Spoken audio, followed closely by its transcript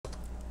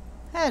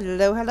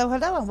Hello, hello,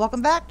 hello, and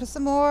welcome back to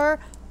some more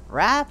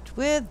Raft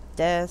with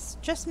Des.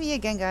 Just me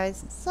again,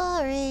 guys.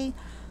 Sorry.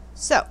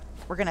 So,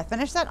 we're going to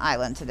finish that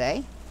island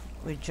today.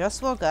 We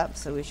just woke up,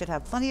 so we should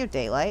have plenty of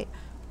daylight.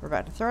 We're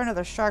about to throw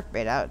another shark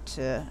bait out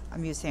to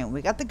amuse him.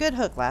 We got the good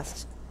hook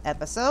last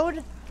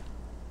episode.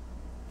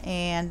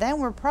 And then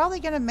we're probably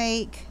going to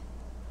make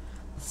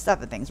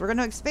stuff and things. We're going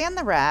to expand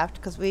the raft,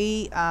 because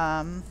there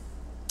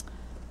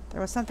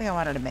was something I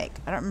wanted to make.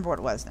 I don't remember what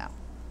it was now.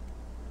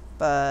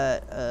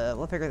 But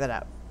we'll figure that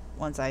out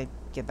once I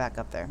get back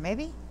up there.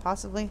 Maybe?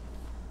 Possibly?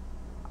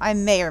 I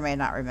may or may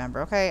not remember.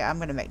 Okay? I'm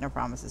going to make no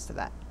promises to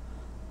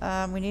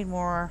that. We need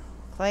more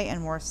clay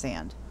and more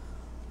sand.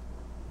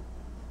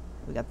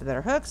 We got the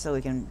better hook, so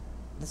we can...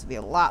 This will be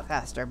a lot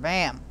faster.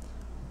 Bam!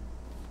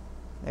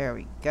 There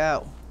we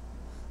go.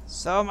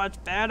 So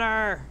much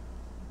better!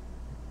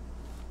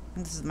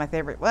 This is my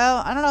favorite...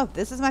 Well, I don't know if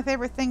this is my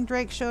favorite thing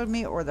Drake showed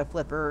me or the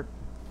flipper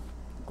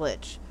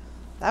glitch.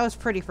 That was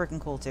pretty freaking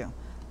cool, too.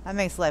 That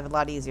makes life a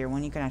lot easier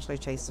when you can actually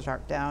chase the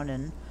shark down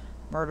and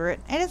murder it.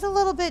 It is a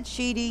little bit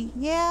cheaty.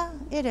 Yeah,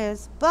 it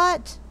is.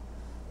 But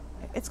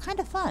it's kind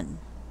of fun.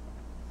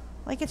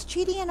 Like, it's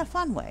cheaty in a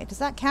fun way. Does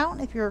that count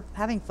if you're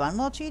having fun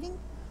while cheating?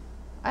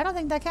 I don't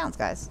think that counts,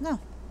 guys. No.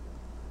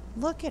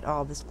 Look at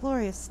all this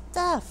glorious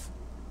stuff.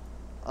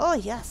 Oh,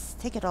 yes.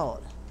 Take it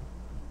all.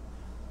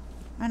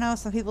 I know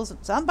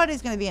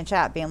somebody's going to be in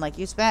chat being like,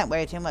 you spent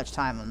way too much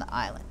time on the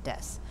island, Des.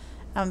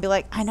 And I'm going to be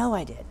like, I know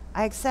I did.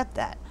 I accept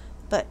that.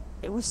 But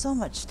it was so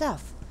much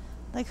stuff.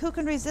 Like, who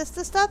can resist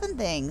the stuff and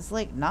things?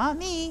 Like, not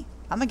me.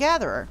 I'm a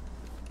gatherer.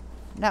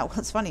 Now,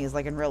 what's funny is,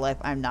 like, in real life,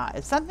 I'm not.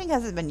 If something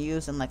hasn't been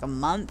used in, like, a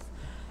month,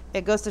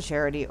 it goes to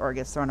charity or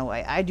gets thrown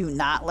away. I do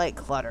not like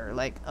clutter.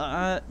 Like,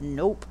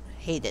 nope.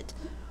 Hate it.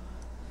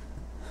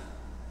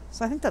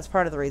 So I think that's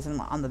part of the reason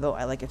on the boat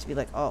I like it to be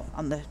like, oh,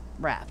 on the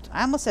raft.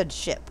 I almost said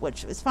ship,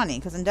 which is funny,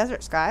 because in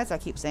Desert Skies, I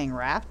keep saying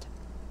raft.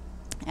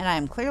 And I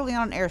am clearly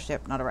on an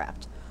airship, not a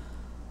raft.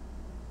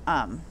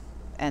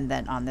 And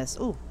then on this,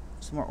 ooh,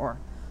 some more ore.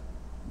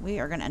 We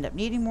are going to end up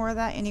needing more of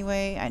that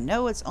anyway. I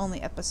know it's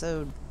only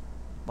episode,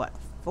 what,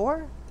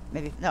 4?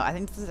 Maybe, no, I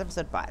think this is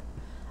episode 5.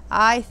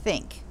 I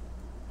think.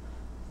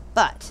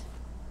 But,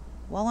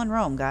 well in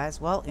Rome, guys,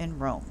 well in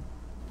Rome.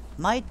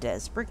 Might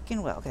Des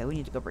freaking well. Okay, we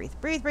need to go breathe.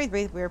 Breathe, breathe,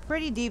 breathe. We're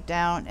pretty deep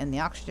down, and the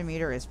oxygen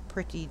meter is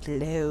pretty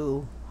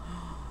low.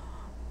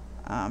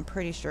 I'm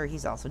pretty sure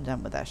he's also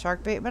done with that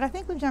shark bait, but I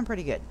think we've done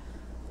pretty good.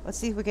 Let's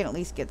see if we can at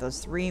least get those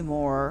 3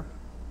 more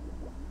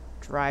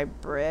dry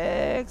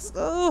bricks.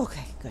 Oh,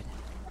 okay, good.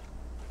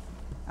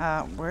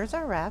 Where's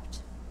our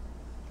raft?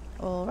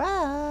 Oh,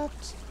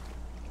 raft.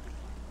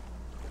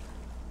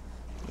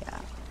 Yeah,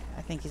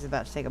 I think he's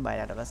about to take a bite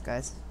out of us,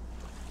 guys.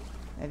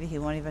 Maybe he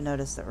won't even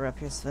notice that we're up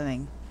here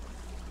swimming.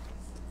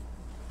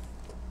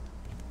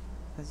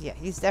 Because, yeah,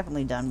 he's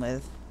definitely done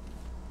with.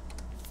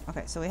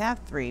 Okay, so we have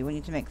 3. We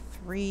need to make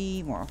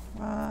 3 more.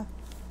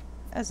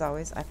 As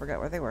always, I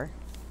forgot where they were.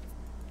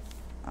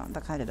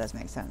 That kind of does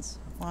make sense.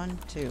 1,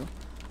 2.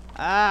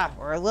 Ah,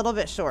 we're a little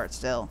bit short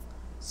still.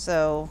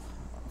 So,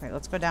 okay,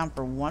 let's go down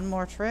for one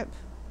more trip.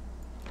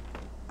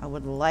 I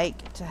would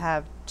like to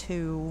have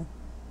 2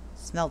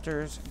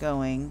 smelters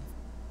going.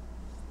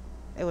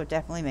 It would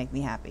definitely make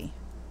me happy.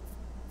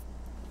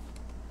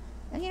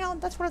 And you know,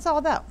 that's what it's all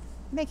about.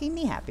 Making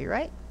me happy,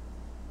 right?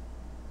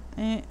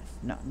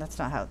 No, that's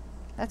not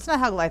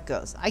how life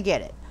goes. I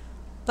get it.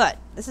 But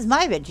this is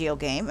my video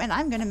game, and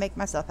I'm going to make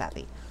myself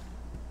happy.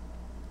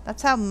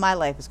 That's how my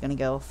life is going to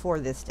go for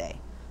this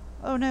day.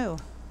 Oh no.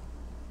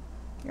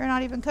 You're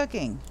not even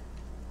cooking.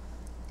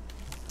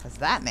 Because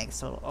that makes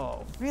total...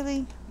 Oh,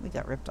 really? We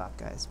got ripped off,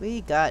 guys.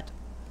 We got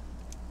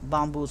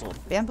bamboozled.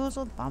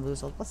 Bamboozled?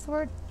 Bamboozled. What's the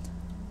word?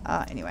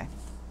 Anyway.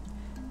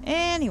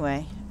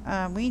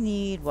 We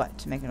need what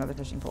to make another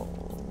fishing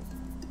pole?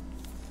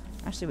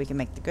 Actually, we can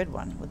make the good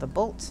one with a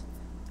bolt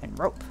and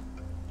rope.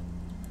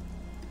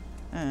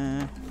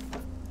 Thank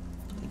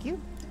you.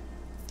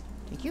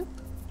 Thank you.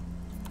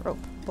 Rope.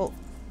 Bolt.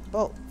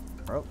 Bolt.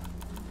 Rope.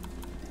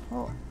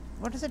 Oh,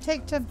 what does it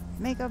take to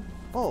make a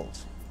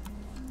bolt?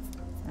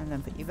 And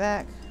then put you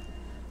back.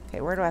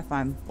 Okay, where do I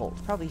find bolts?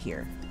 Probably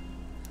here.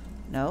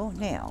 No,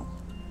 nail.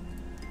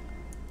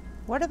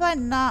 What have I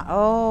not...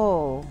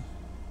 Oh.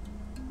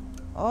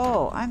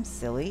 Oh, I'm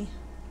silly.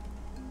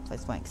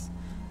 Place blanks.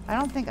 I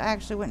don't think I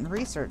actually went and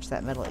researched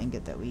that metal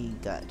ingot that we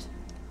got.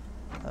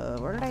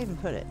 Where did I even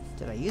put it?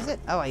 Did I use it?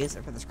 Oh, I used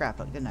it for the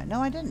scrapbook, didn't I?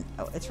 No, I didn't.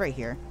 Oh, it's right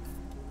here.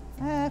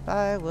 If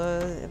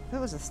it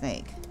was a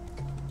snake.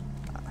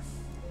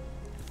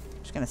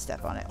 Just gonna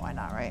step on it. Why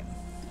not, right?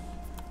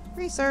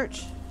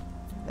 Research.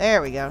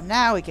 There we go.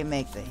 Now we can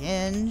make the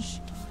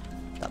hinge,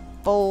 the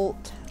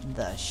bolt,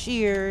 the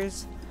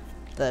shears,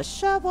 the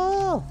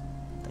shovel,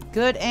 the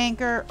good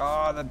anchor.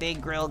 Oh, the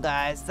big grill,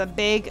 guys. The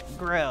big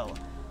grill.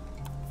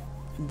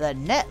 The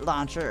net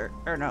launcher.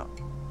 Or no.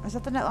 Is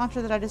that the net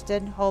launcher that I just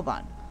did? Hold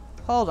on.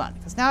 Hold on.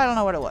 Because now I don't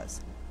know what it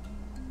was.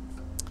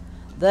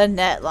 The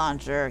net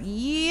launcher.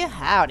 Yeah,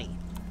 howdy.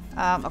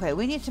 Okay,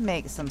 we need to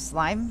make some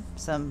slime,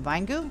 some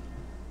vine goo,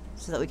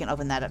 so that we can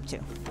open that up too.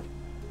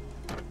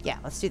 Yeah,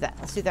 let's do that.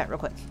 Let's do that real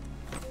quick.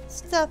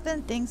 Stuff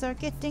and things are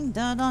getting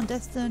done on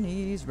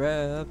Destiny's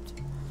Raft.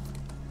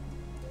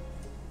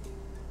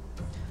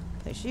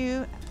 Place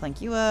you,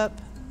 plank you up,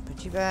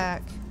 put you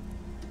back.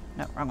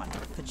 No, wrong one.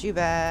 Put you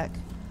back.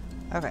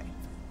 Okay.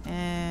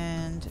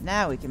 And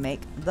now we can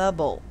make the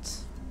bolt.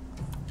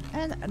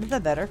 And the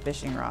better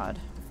fishing rod.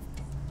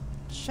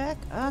 Check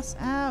us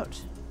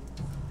out.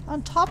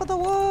 On top of the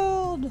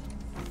world!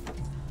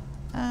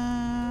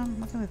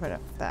 What can we put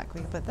up back?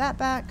 We can put that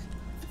back.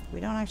 We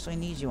don't actually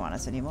need you on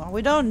us anymore.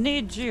 We don't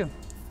need you!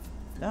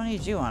 Don't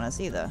need you on us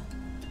either.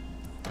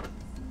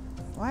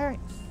 Why are...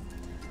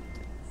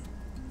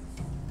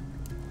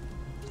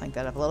 Plank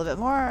that up a little bit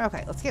more.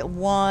 Okay, let's get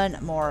one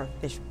more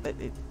fish.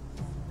 Let's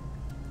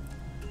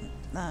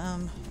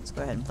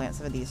go ahead and plant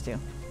some of these too.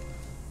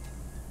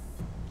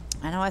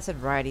 I know I said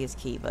variety is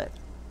key, but...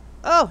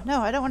 Oh,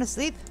 no, I don't want to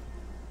sleep.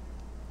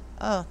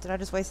 Oh, did I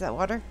just waste that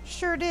water?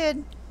 Sure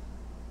did.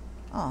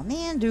 Oh,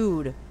 man,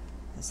 dude.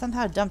 I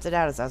somehow dumped it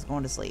out as I was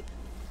going to sleep.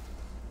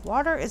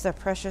 Water is a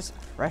precious,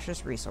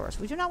 precious resource.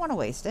 We do not want to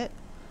waste it.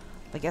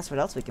 But guess what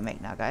else we can make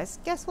now, guys?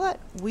 Guess what?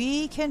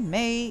 We can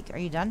make... Are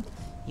you done?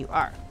 You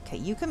are. Okay,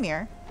 you come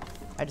here.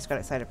 I just got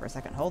excited for a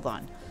second. Hold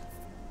on.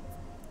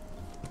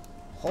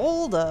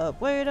 Hold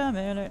up. Wait a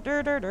minute.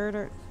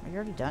 Are you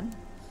already done?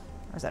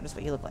 Or is that just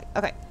what you look like?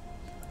 Okay.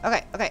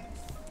 Okay, okay.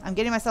 I'm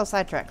getting myself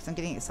sidetracked because I'm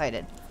getting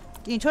excited.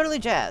 Getting totally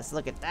jazzed.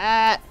 Look at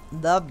that.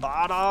 The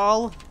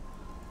bottle.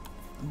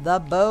 The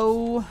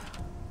bow.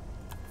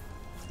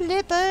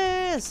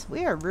 Flippers.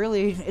 We are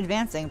really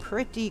advancing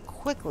pretty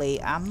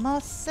quickly, I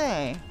must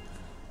say.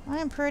 I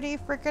am pretty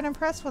freaking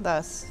impressed with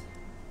us.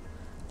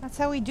 That's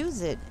how we do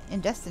it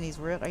in Destiny's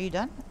world. Are you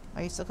done?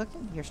 Are you still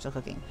cooking? You're still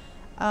cooking.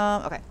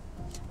 Okay.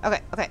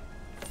 Okay, okay.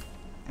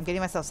 I'm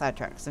getting myself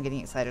sidetracked because I'm getting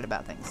excited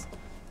about things.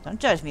 Don't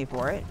judge me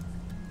for it.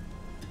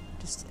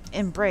 Just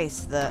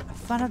embrace the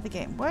fun of the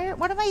game.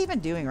 What am I even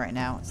doing right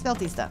now?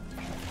 Stealthy stuff.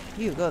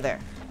 You, go there.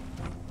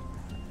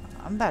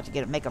 I'm about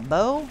to make a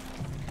bow.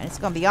 And it's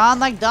going to be on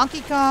like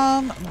Donkey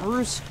Kong.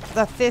 Bruce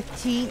the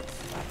 15th.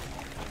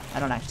 I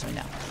don't actually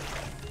know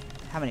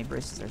how many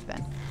Bruces there's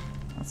been.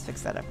 Let's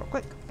fix that up real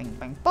quick. Bing,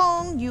 bang,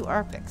 bong. You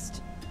are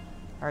fixed.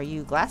 Are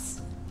you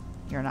glass?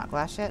 You're not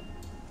glass yet?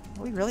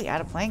 Are we really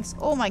out of planks?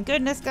 Oh my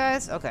goodness,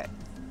 guys. Okay.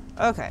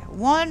 Okay.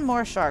 One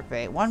more shark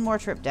bait. One more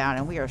trip down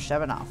and we are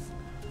shoving off.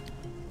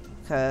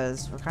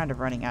 Because we're kind of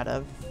running out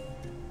of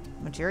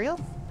material.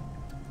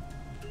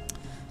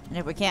 And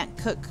if we can't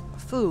cook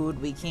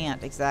food, we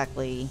can't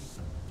exactly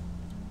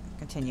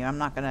continue. I'm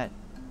not going to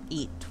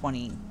eat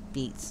 20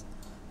 beets.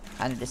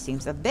 Kind of just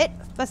seems a bit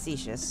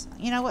facetious.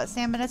 You know what,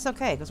 Salmon? It's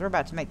okay, because we're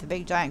about to make the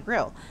big giant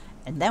grill.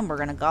 And then we're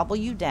going to gobble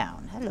you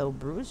down. Hello,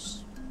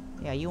 Bruce.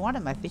 Yeah, you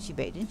wanted my fishy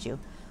bait, didn't you?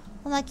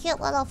 Well, my cute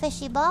little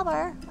fishy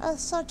bobber.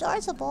 So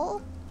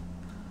adorable.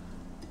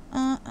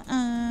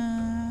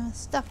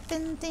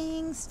 Stuffing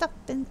things,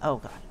 stuffing. Oh,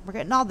 God. We're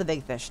getting all the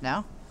big fish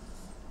now.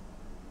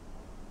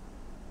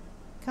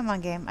 Come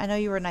on, game. I know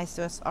you were nice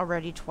to us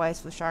already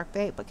twice with shark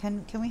bait, but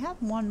can we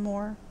have one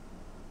more?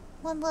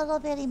 One little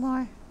bitty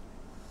more.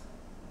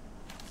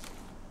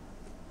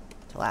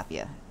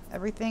 Tilapia.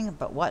 Everything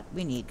but what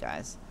we need,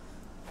 guys.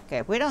 Okay,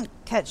 if we don't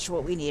catch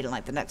what we need in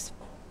like the next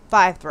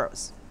 5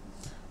 throws,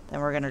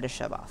 then we're going to just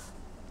shove off.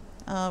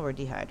 Oh, we're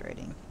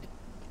dehydrating.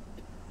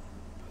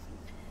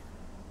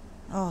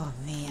 Oh,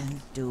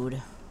 man,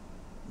 dude.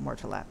 More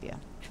tilapia.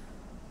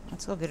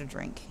 Let's go get a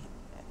drink.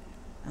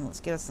 And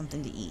let's get us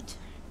something to eat.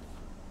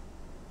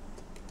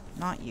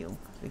 Not you.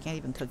 We can't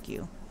even cook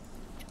you.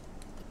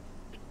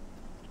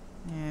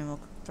 And we'll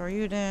throw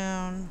you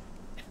down.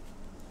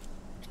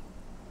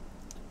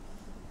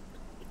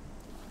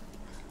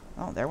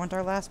 Oh, there went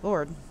our last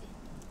board.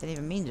 Didn't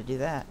even mean to do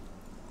that.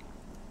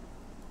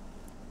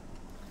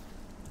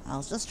 I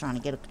was just trying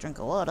to get a drink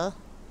of water.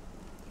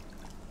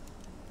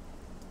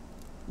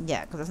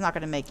 Yeah, because it's not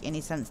going to make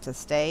any sense to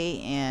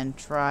stay and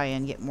try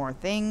and get more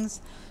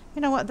things.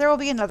 You know what? There will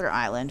be another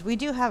island. We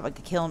do have a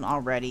kiln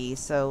already,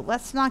 so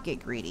let's not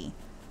get greedy.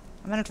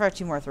 I'm going to try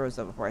 2 more throws,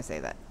 though, before I say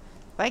that.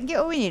 If I can get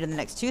what we need in the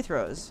next 2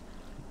 throws,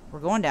 we're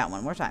going down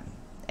one more time.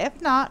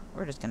 If not,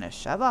 we're just going to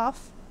shove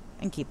off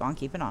and keep on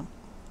keeping on.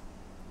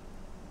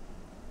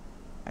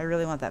 I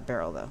really want that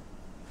barrel, though,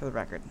 for the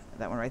record.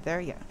 That one right there?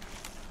 Yeah.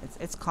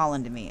 It's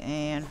calling to me.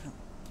 And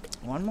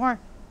one more.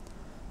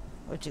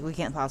 Which we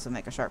can't possibly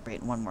make a shark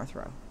bait in 1 more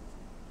throw.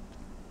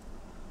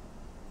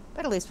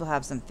 But at least we'll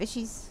have some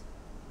fishies.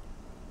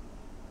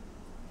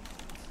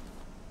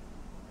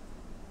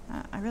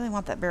 I really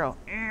want that barrel.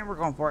 We're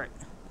going for it.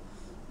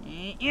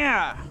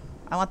 Yeah.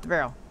 I want the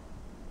barrel.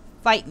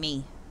 Fight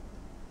me.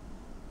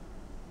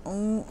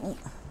 Oh.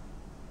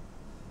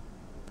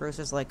 Bruce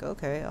is like,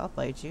 okay, I'll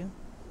fight you.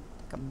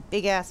 Take a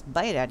big ass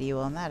bite out of you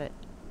on that.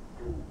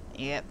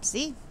 Yep,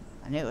 see?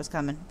 I knew it was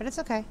coming, but it's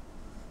okay.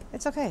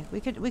 It's okay.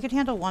 We could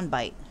handle 1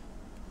 bite.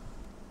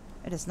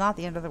 It is not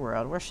the end of the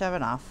world. We're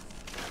shoving off.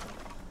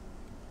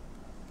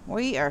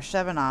 We are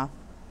shoving off.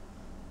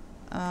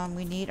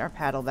 We need our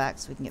paddle back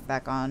so we can get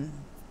back on,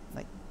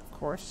 like,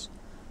 course.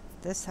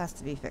 This has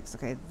to be fixed.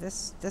 Okay,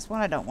 this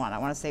one I don't want. I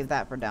want to save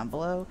that for down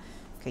below.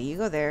 Okay, you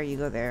go there, you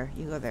go there,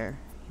 you go there,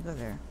 you go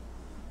there,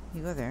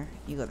 you go there,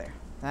 you go there.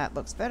 That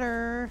looks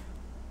better.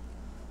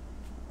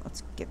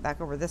 Let's get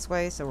back over this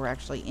way so we're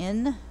actually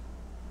in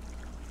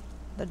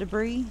the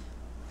debris.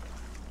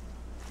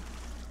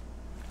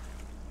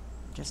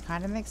 Just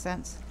kind of makes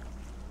sense.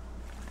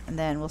 And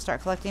then we'll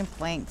start collecting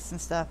planks and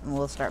stuff, and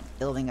we'll start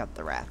building up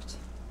the raft.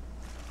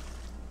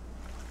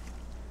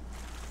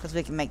 Because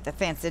we can make the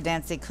fancy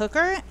dancy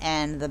cooker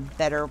and the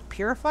better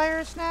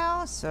purifiers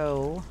now,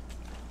 so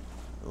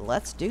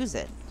let's do's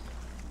it.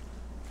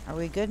 Are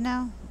we good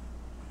now?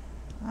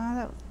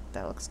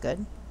 That looks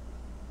good.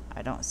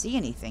 I don't see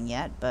anything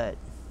yet, but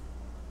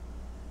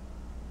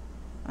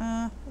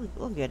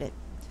we'll get it.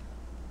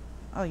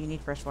 Oh, you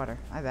need fresh water.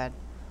 My bad.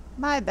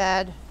 My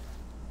bad.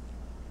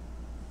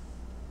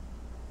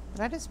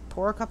 Did I just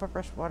pour a cup of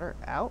fresh water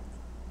out?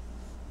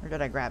 Or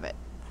did I grab it?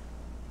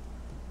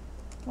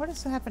 What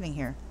is happening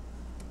here?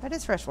 That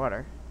is fresh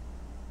water.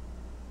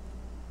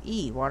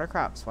 Water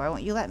crops. Why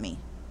won't you let me?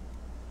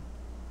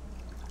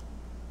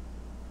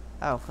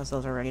 Oh, because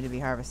those are ready to be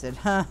harvested.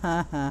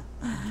 How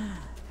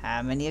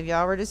many of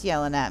y'all were just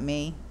yelling at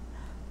me?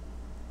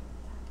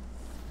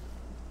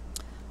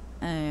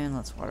 And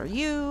let's water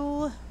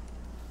you.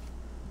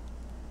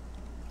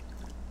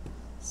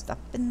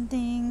 Stuffing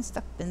things,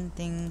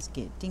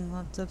 getting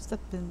lots of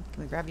stuffing.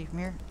 Can we grab you from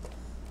here?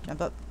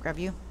 Jump up, grab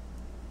you.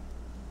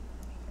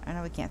 I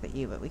know we can't fit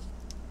you, but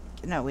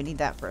no, we need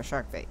that for a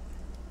shark bait.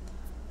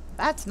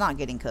 That's not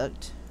getting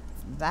cooked.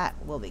 That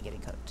will be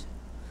getting cooked.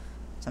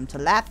 Some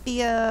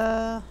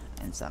tilapia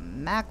and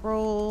some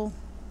mackerel.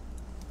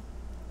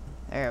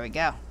 There we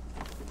go.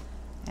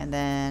 And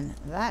then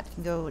that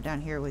can go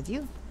down here with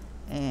you.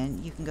 And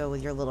you can go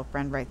with your little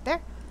friend right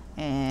there.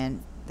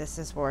 And this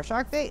is for a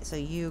shark bait, so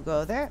you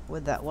go there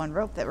with that one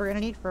rope that we're going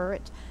to need for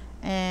it.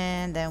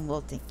 And then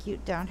we'll take you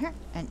down here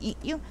and eat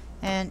you.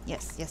 And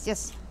yes, yes,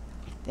 yes.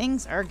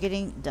 Things are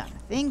getting done.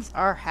 Things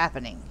are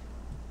happening.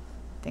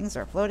 Things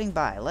are floating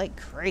by like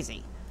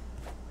crazy.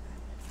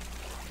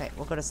 Okay,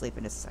 we'll go to sleep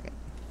in just a second.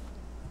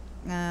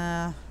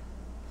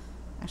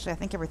 Actually, I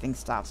think everything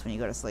stops when you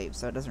go to sleep,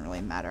 so it doesn't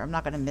really matter. I'm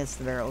not going to miss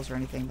the barrels or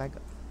anything.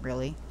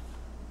 Really?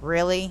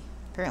 Really?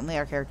 Apparently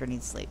our character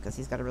needs sleep because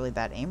he's got a really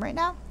bad aim right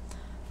now.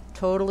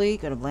 Totally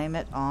going to blame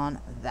it on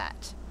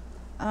that.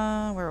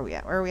 Where are we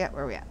at? Where are we at?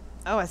 Where are we at?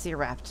 Oh, I see a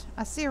raft.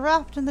 I see a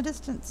raft in the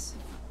distance.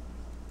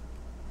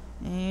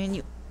 And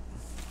you.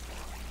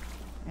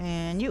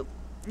 And you.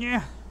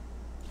 Yeah.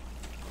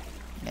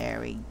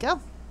 There we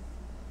go.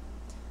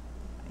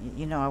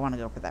 You know I want to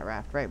go for that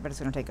raft, right? But it's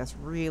going to take us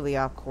really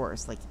off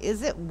course. Like,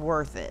 is it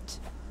worth it?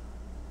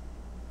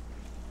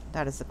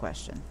 That is the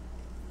question.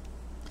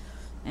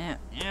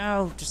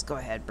 No, just go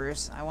ahead,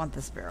 Bruce. I want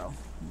this barrel.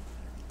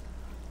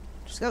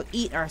 Just go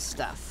eat our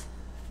stuff.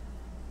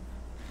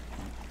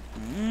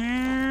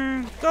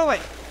 Go away.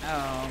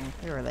 Oh,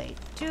 we were late.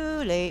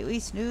 Too late. We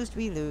snoozed,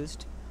 we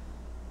loosed.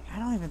 I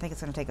don't even think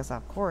it's going to take us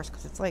off course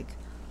because it's like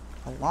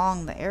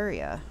along the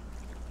area.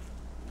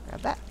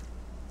 Grab that.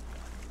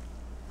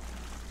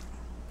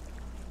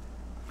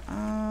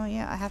 Oh,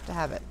 yeah, I have to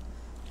have it.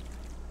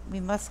 We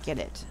must get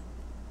it.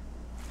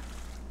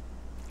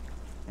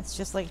 It's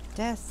just like,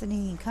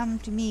 Destiny, come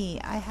to me.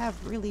 I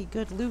have really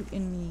good loot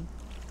in me.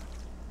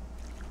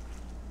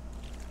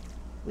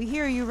 We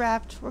hear you,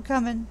 Raft. We're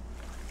coming.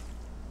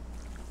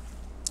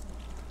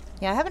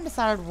 Yeah, I haven't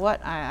decided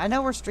what I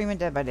know we're streaming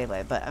Dead by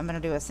Daylight, but I'm going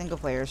to do a single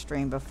player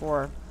stream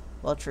before,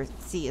 well,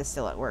 C is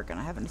still at work, and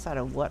I haven't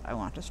decided what I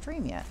want to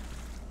stream yet.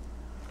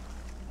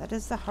 That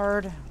is the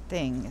hard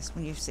thing, is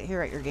when you sit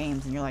here at your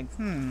games and you're like,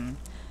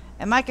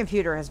 And my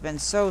computer has been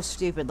so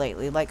stupid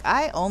lately. Like,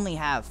 I only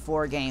have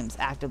 4 games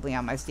actively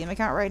on my Steam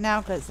account right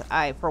now because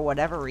I, for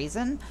whatever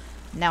reason,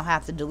 now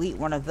have to delete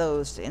one of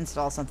those to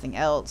install something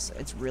else.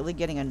 It's really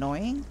getting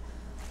annoying.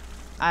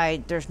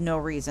 There's no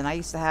reason. I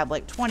used to have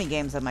like 20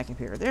 games on my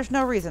computer. There's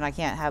no reason I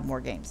can't have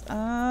more games.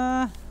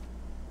 Paddle,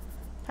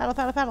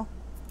 paddle, paddle.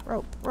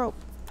 Rope, rope,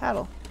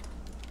 paddle.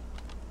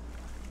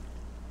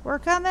 We're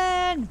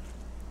coming!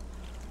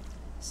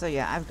 So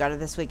yeah, I've got it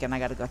this weekend. I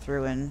got to go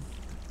through and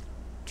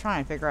try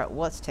and figure out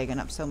what's taking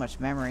up so much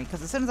memory.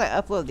 Because as soon as I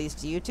upload these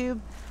to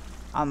YouTube,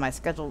 on my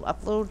scheduled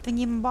upload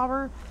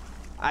thingy-bobber,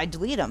 I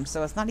delete them.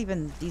 So it's not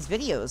even these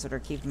videos that are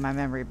keeping my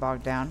memory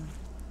bogged down.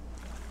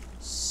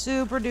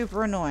 Super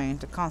duper annoying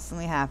to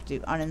constantly have to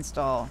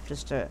uninstall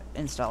just to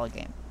install a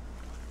game.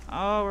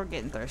 Oh, we're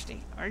getting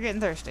thirsty. We're getting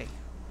thirsty.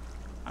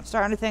 I'm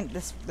starting to think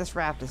this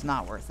raft is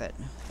not worth it.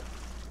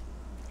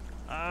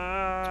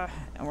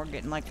 And we're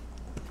getting like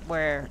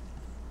where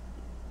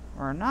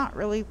we're not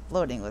really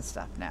floating with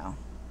stuff now.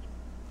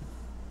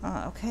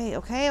 Okay,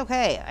 okay,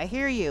 okay. I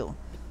hear you.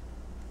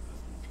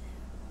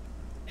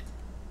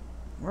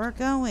 We're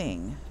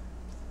going.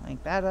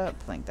 Link that up,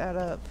 link that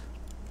up.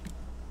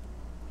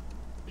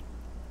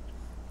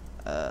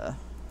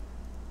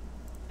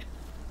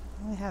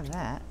 We have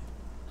that.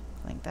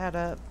 Link that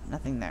up.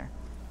 Nothing there.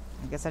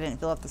 I guess I didn't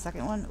fill up the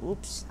second one.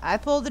 Oops. I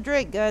pulled the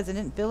drink, guys. I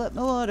didn't fill up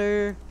my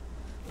water.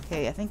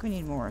 Okay, I think we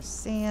need more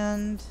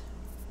sand.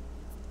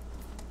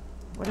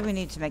 What do we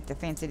need to make the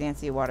fancy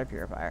dancy water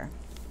purifier?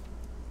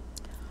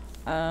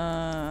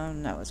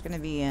 No, it's gonna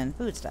be in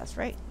foodstuffs,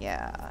 right?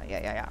 Yeah,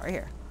 right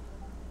here.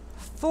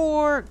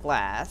 4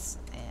 glass.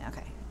 Yeah,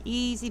 okay,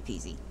 easy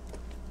peasy.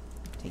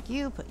 Take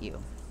you, put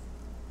you.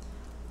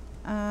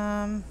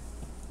 Oh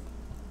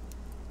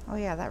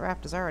yeah, that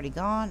raft is already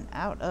gone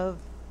out of...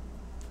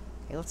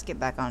 Okay, let's get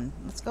back on.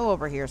 Let's go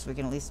over here so we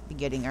can at least be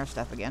getting our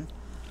stuff again.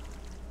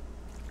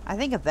 I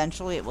think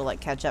eventually it will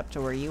like catch up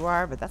to where you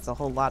are, but that's a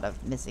whole lot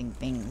of missing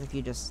things if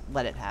you just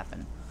let it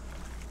happen.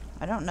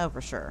 I don't know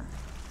for sure.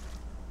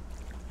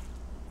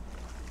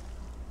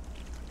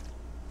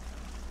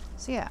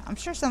 So yeah, I'm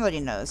sure somebody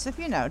knows. If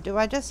you know, do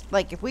I just,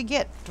 like, if we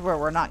get to where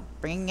we're not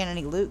bringing in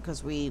any loot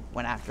because we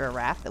went after a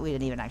raft that we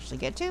didn't even actually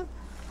get to,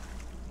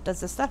 does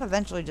the stuff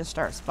eventually just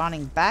start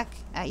spawning back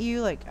at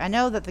you? Like, I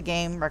know that the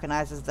game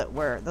recognizes that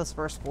we're those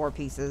first 4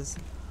 pieces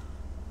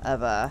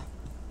of a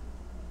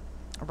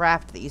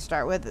raft that you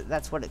start with,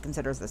 that's what it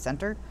considers the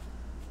center,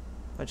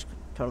 which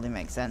totally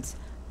makes sense.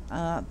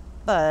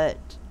 But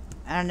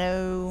I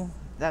know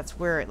that's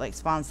where it like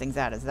spawns things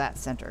out, is that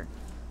center.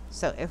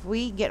 So if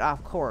we get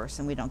off course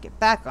and we don't get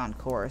back on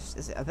course,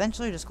 is it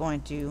eventually just going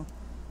to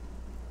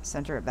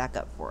center it back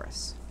up for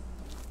us?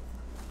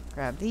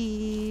 Grab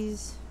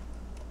these.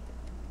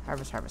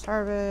 Harvest, harvest,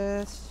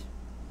 harvest.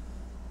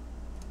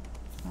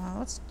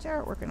 Let's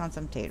start working on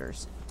some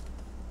taters.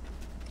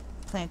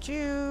 Plant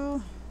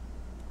you.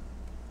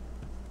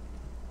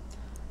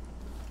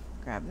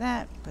 Grab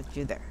that, put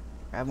you there.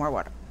 Grab more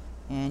water.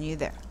 And you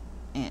there.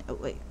 And, oh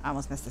wait, I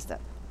almost messed this up.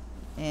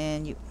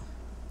 And you.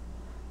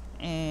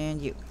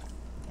 And you.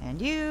 And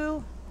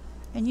you.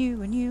 And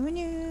you, and you, and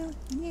you.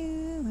 And you,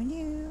 and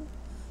you.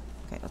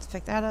 Okay, let's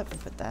pick that up and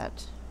put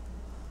that.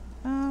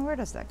 Where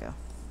does that go?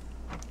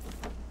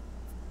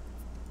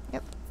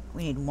 Yep,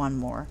 we need 1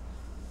 more.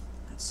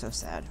 That's so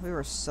sad. We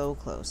were so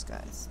close,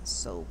 guys.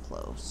 So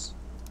close.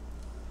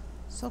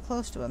 So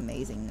close to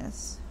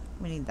amazingness.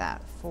 We need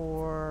that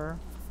for...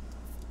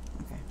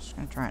 Okay, just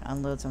going to try and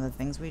unload some of the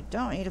things we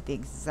don't need at the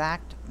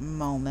exact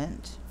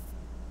moment.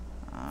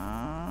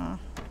 I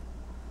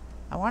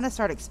want to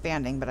start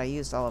expanding, but I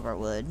used all of our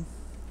wood.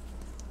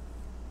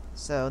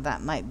 So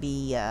that might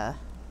be a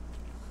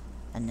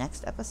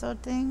next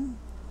episode thing.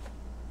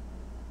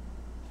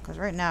 Because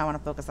right now I want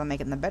to focus on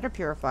making the better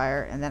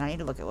purifier, and then I need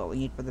to look at what we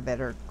need for the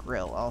better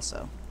grill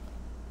also.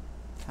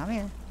 Come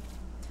here.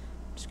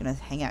 I'm just going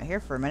to hang out here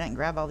for a minute and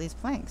grab all these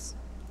planks.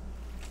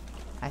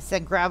 I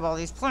said grab all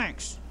these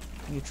planks.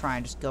 You try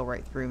and just go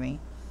right through me.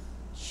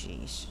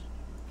 Sheesh.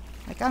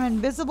 Like I'm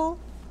invisible?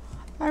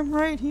 I'm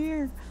right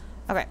here.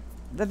 Okay.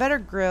 The better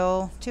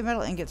grill. 2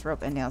 metal ingots,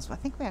 rope, and nails. So I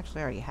think we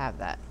actually already have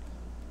that.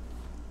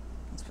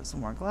 Let's put some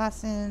more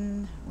glass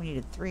in. We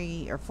needed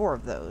 3 or 4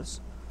 of those.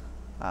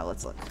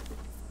 Let's look.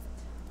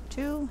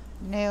 2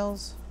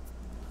 nails,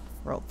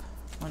 rope.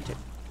 1,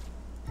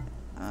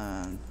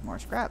 2. More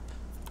scrap.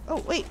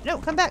 Oh, wait. No,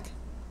 come back.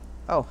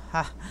 Oh,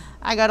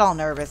 I got all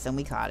nervous and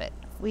we caught it.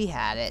 We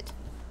had it.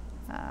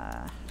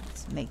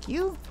 Let's make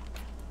you.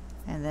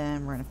 And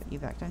then we're going to put you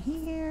back down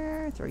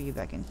here. Throw you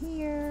back in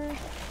here.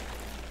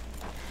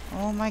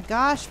 Oh my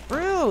gosh,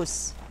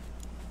 Bruce!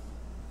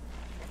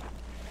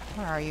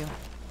 Where are you?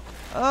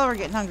 Oh, we're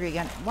getting hungry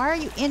again. Why are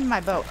you in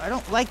my boat? I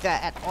don't like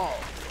that at all.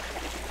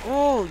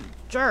 Oh,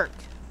 jerk.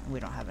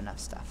 We don't have enough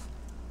stuff.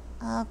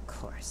 Of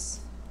course.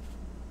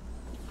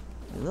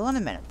 We will in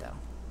a minute, though.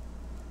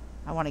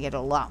 I want to get a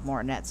lot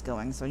more nets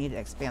going, so I need to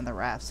expand the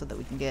raft so that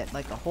we can get,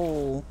 like, a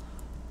whole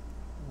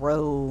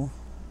row.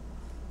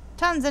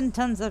 Tons and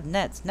tons of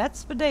nets.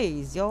 Nets for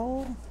days,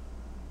 y'all.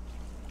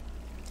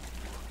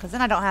 Because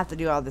then I don't have to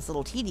do all this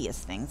little tedious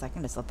things. I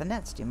can just let the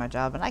nets do my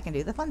job, and I can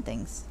do the fun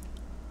things.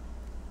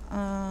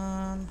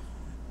 I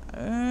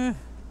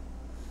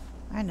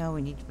know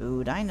we need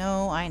food. I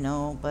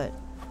know, but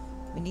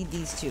we need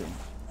these too.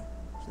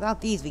 Without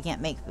these, we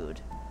can't make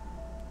food.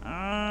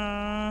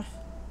 Grab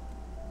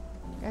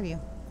you.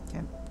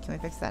 Can we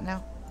fix that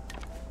now?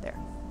 There.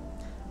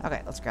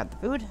 Okay, let's grab the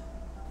food.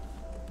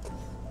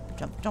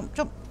 Jump, jump,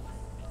 jump.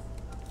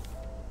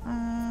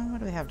 What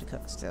do we have to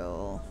cook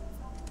still?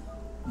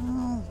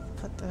 Oh,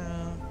 put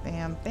the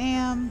bam,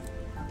 bam.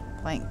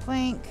 Plank,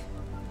 plank.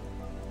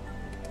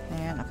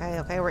 And,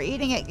 okay, we're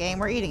eating it, game.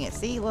 We're eating it.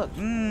 See, look.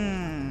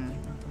 Mmm.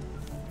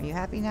 Are you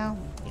happy now?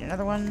 Need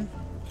another one?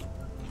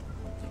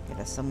 Get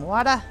us some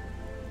water.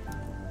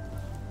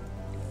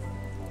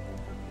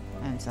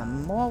 And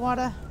some more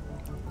water.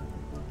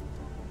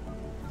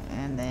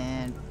 And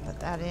then put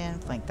that in.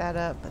 Plank that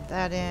up. Put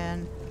that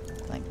in.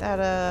 Plank that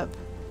up.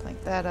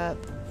 Plank that up.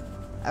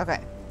 Okay.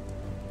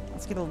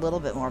 Let's get a little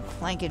bit more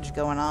plankage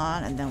going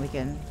on, and then we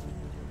can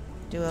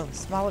do a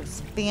small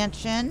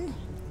expansion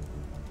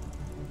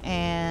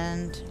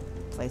and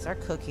place our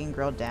cooking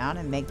grill down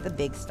and make the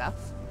big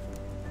stuff.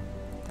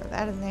 Throw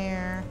that in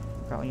there.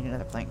 You probably need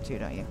another plank too,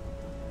 don't you?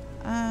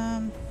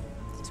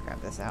 Let's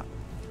grab this out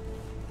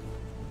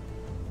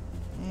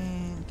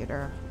and get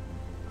our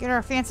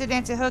fancy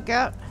dancy hook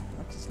out.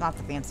 Which is not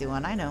the fancy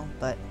one, I know,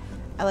 but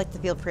I like to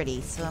feel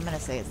pretty, so I'm gonna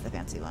say it's the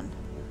fancy one.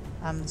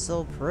 I'm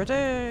so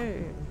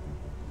pretty.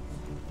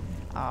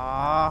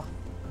 Aww.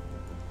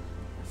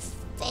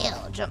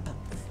 Fail. Jump.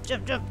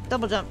 Jump, jump.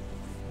 Double jump.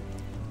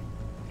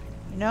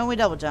 You know, we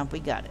double jump. We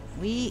got it.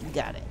 We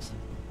got it.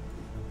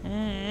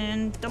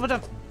 And double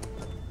jump.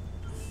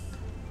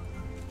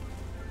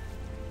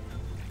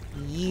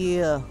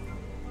 Yeah.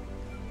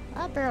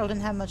 That barrel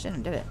didn't have much in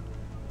it, did it?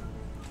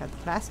 Grab the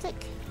plastic.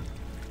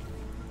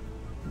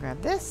 Grab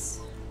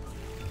this.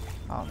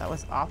 Oh, that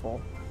was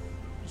awful.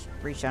 Just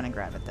reach down and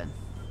grab it then.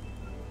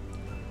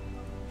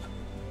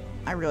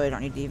 I really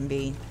don't need to even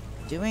be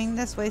doing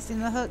this, wasting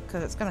the hook,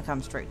 because it's going to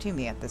come straight to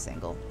me at this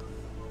angle.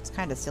 It's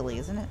kind of silly,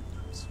 isn't it?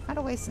 It's kind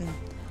of wasting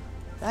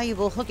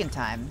valuable hooking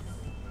time.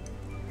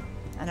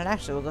 And it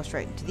actually will go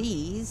straight into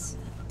these.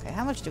 Okay,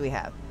 how much do we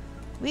have?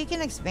 We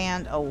can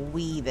expand a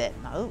wee bit.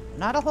 No,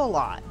 not a whole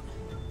lot.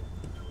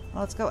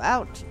 Well, let's go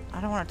out.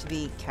 I don't want it to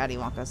be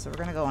cattywampus, so we're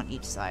going to go on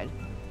each side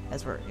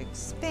as we're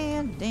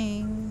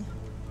expanding.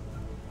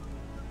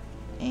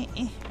 I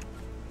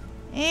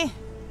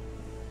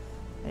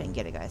didn't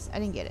get it, guys. I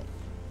didn't get it.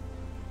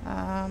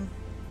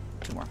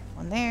 Two more.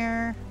 One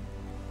there.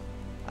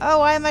 Oh,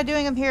 why am I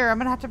doing them here? I'm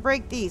going to have to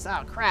break these.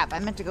 Oh, crap. I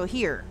meant to go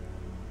here.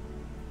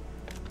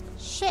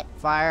 Shit,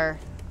 fire.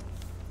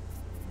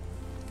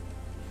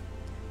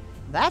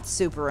 That's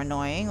super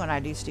annoying when I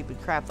do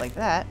stupid crap like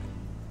that.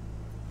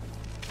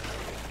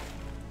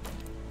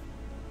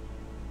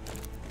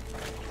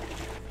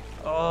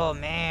 Oh,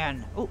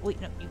 man. Oh,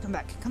 wait, no. You come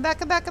back. Come back,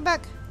 come back, come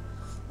back.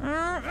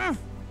 Oh,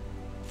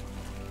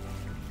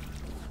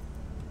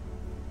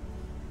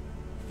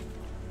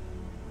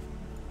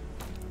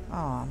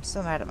 I'm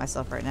so mad at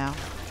myself right now.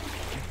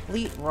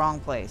 Complete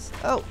wrong place.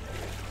 Oh.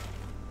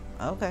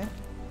 Okay.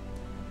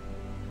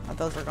 Thought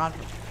those were gone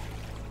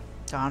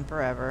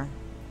forever.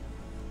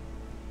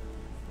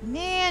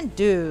 Man,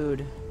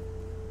 dude.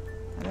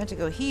 I meant to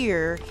go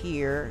here,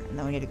 here, and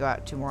then we need to go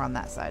out two more on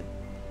that side.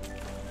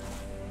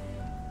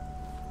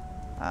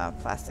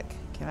 Plastic.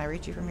 Can I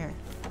reach you from here?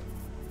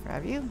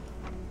 Grab you.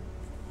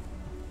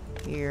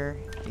 Here,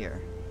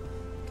 here.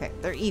 Okay,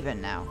 they're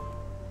even now.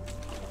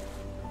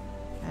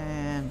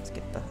 And let's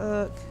get the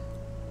hook.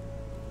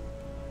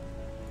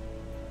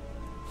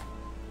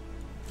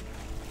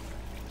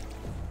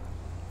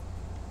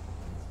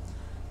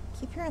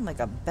 Keep hearing like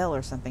a bell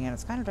or something, and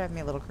it's kind of driving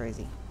me a little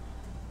crazy.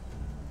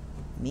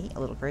 Me? A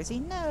little crazy?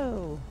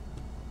 No.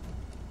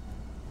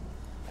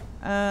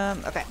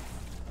 Okay.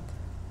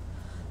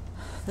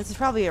 This is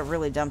probably a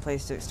really dumb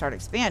place to start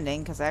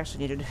expanding, because I actually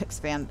needed to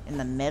expand in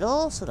the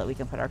middle so that we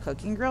can put our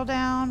cooking grill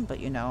down,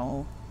 but you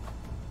know,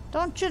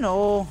 don't you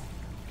know,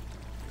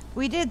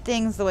 we did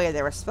things the way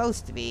they were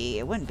supposed to be,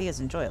 it wouldn't be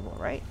as enjoyable,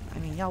 right? I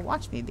mean, y'all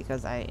watch me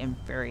because I am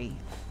very,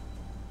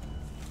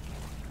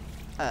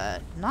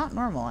 not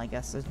normal, I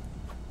guess.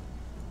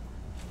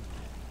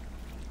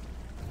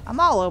 I'm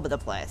all over the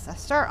place. I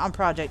start on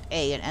Project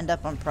A and end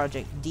up on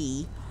Project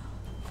D,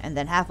 and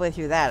then halfway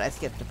through that, I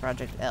skip to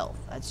Project L.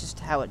 That's just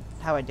how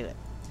I do it.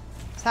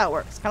 That's how it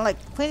works. Kind of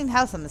like cleaning the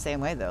house in the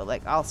same way, though.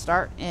 Like, I'll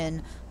start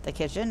in the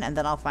kitchen, and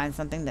then I'll find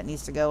something that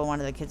needs to go in one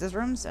of the kids'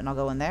 rooms, and I'll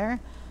go in there.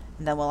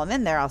 And then while I'm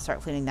in there, I'll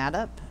start cleaning that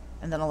up.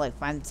 And then I'll, like,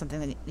 find something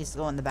that needs to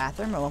go in the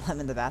bathroom, or while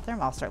I'm in the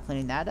bathroom, I'll start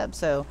cleaning that up.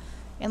 So,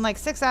 in, like,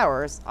 6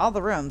 hours, all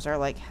the rooms are,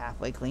 like,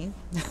 halfway clean.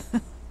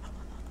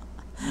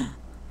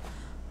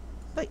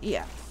 But,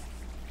 yeah.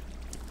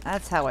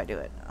 That's how I do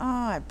it. Oh,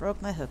 I broke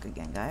my hook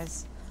again,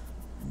 guys.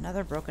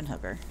 Another broken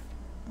hooker.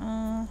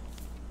 I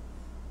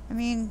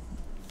mean,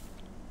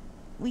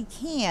 we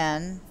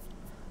can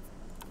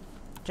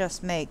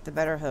just make the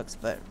better hooks,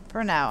 but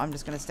for now, I'm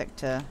just going to stick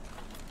to...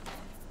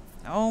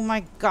 Oh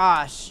my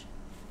gosh.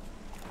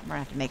 I'm going to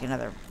have to make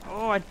another...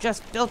 Oh, I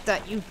just built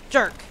that, you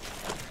jerk.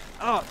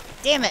 Oh,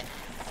 damn it.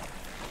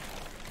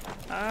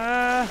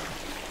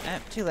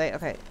 Too late.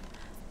 Okay.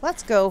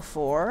 Let's go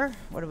for...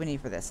 What do we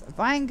need for this?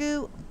 Vine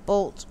glue,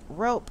 bolt,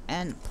 rope,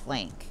 and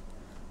plank.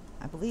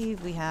 I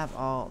believe we have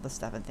all the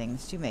stuff and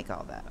things to make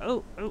all that.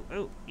 Oh, oh,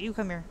 oh, you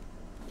come here.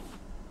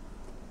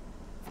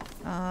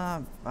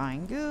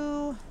 Vine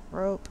glue,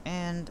 rope,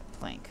 and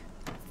plank.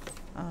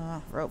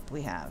 Rope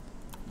we have.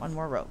 One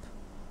more rope.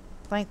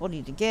 Plank we'll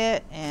need to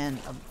get, and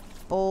a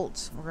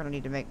bolt. We're going to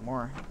need to make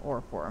more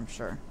ore for, I'm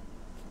sure.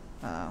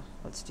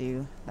 Let's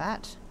do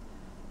that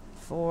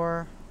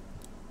for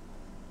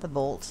the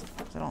bolt.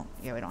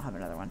 Yeah, we don't have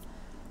another one.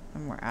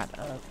 And we're out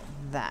of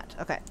that.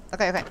 Okay,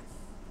 okay, okay.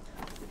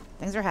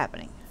 Things are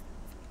happening.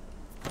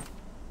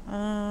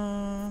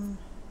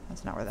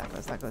 That's not where that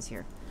goes. That goes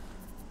here.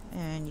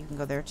 And you can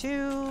go there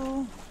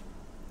too.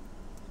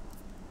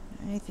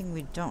 Anything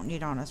we don't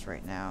need on us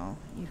right now.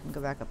 You can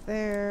go back up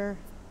there.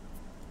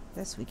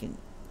 This we can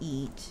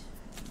eat.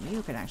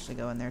 You can actually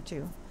go in there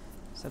too.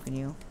 So can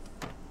you.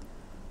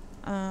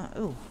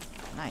 Ooh.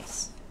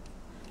 Nice.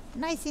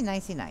 Nicey,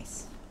 nicey,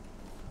 nice.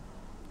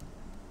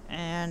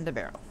 And a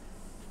barrel.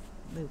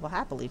 We will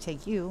happily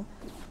take you.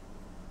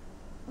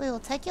 We will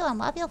take you and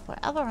love you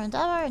forever and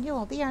ever, and you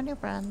will be our new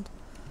friend.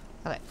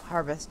 Okay,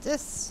 harvest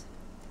this.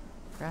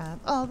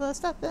 Grab all the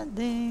stuff and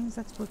things.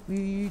 That's what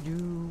we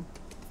do.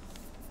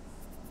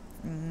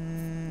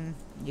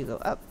 You go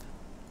up.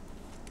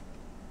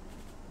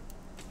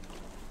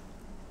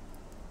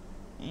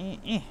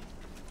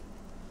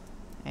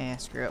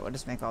 Screw it. We'll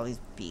just make all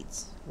these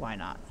beats. Why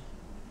not?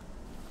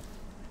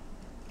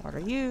 Water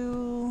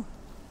you.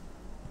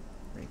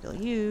 Refill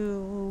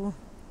you.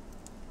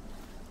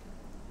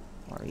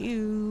 Water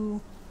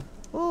you.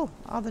 Oh,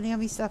 all the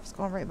yummy stuff is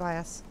going right by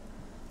us.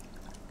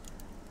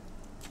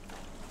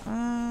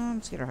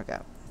 Let's get our hook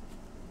out.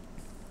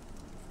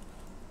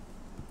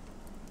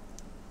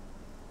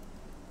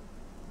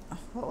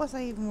 What was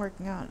I even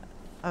working on?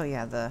 Oh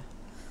yeah,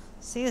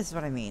 see, this is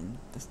what I mean.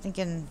 The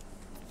stinking...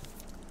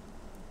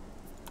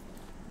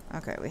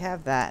 Okay, we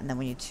have that, and then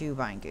we need 2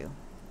 vine goo.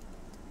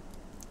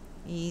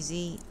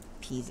 Easy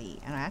peasy.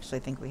 And I actually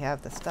think we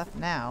have the stuff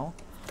now.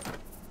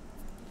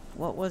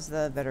 What was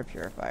the better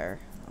purifier?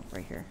 Oh,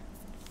 right here.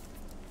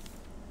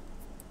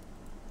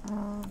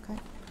 Okay,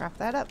 craft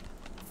that up.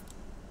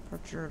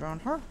 Put it on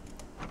her.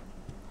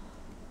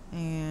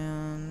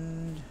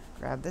 And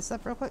grab this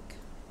up real quick.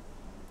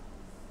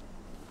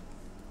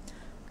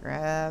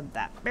 Grab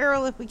that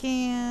barrel if we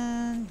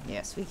can.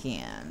 Yes, we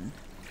can.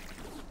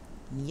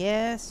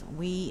 Yes,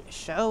 we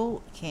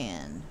sure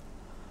can.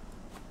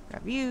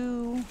 Grab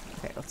you.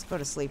 Okay, let's go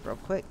to sleep real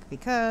quick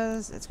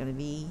because it's gonna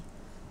be...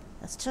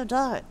 It's too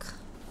dark.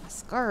 I'm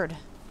scared.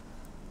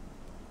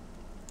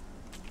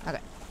 Okay.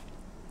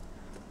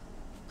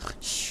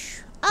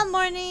 I'm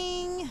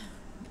morning.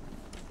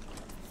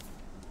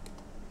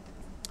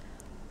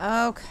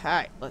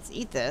 Okay, let's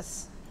eat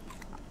this.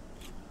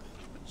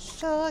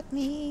 Shark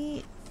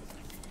meat.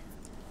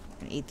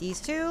 Gonna eat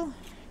these 2.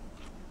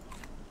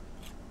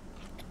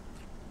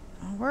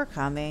 Oh, we're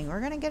coming.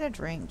 We're gonna get a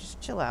drink. Just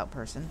chill out,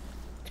 person.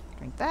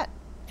 Drink that.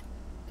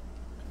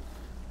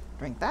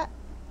 Drink that.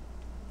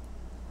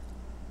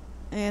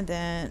 And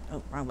then...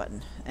 Oh, wrong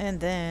button.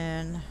 And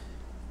then...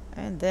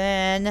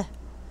 if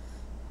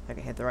I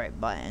can hit the right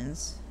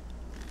buttons.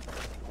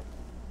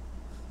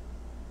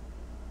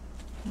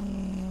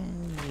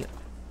 And you.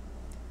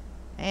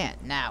 And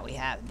now we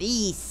have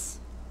these.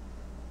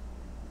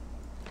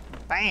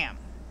 Bam.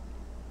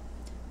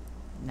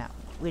 No,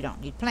 we don't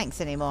need planks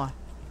anymore.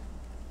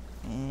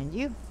 And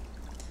you.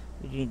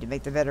 We need to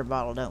make the better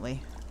bottle, don't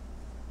we?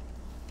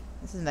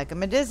 This is making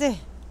me dizzy.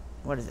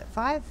 What is it,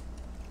 5?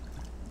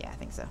 Yeah, I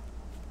think so.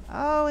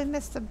 Oh, we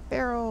missed a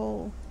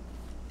barrel.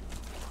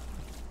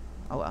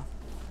 Oh well.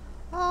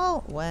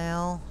 Oh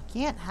well.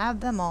 Can't have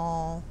them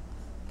all.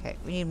 Okay,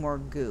 we need more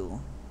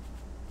goo.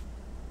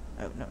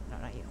 Oh, no,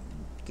 not you.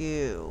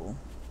 Goo.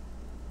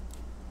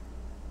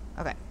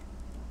 Okay.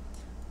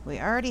 We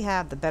already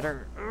have the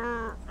better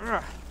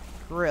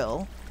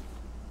grill.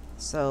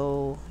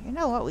 So, you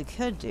know what we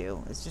could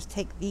do is just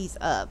take these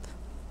up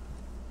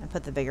and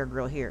put the bigger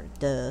grill here.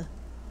 Duh.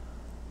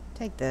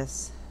 Take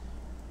this.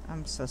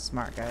 I'm so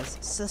smart, guys.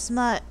 So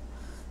smart.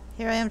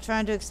 Here I am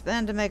trying to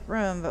expand to make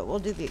room, but we'll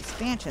do the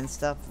expansion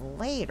stuff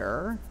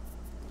later.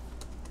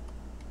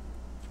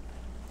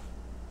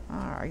 Oh,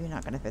 are you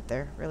not going to fit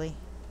there? Really?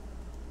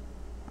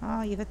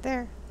 Oh, you fit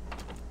there?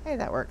 Hey,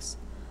 that works.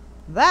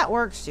 That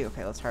works too.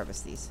 Okay, let's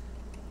harvest these.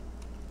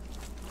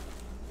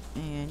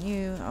 And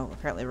you... Oh,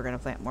 apparently we're going to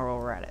plant more while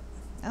we're at it.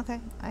 Okay,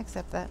 I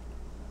accept that.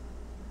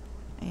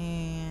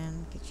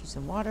 And get you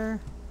some water.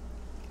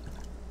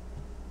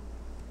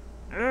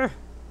 Get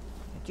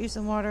you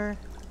some water.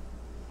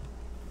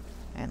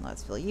 And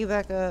let's fill you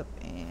back up.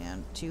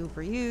 And 2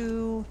 for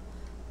you.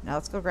 Now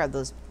let's go grab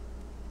those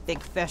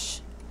big fish.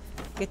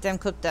 Get them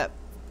cooked up.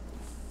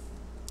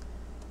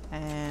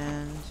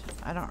 And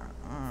I don't...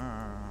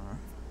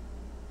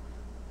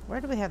 where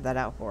do we have that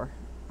out for?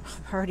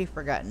 I've already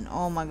forgotten.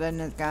 Oh my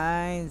goodness,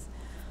 guys.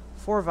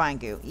 4 vine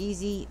goo.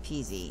 Easy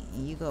peasy.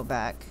 You go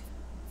back.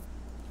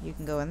 You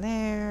can go in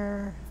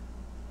there.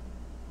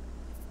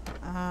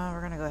 We're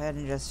going to go ahead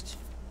and just...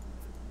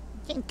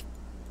 Think.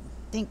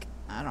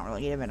 I don't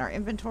really need them in our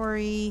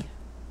inventory.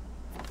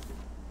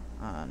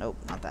 Nope,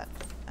 not that.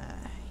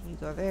 You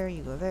go there,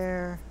 you go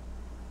there.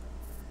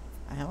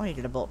 I know I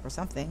needed a bolt for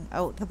something.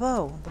 Oh, the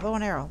bow. The bow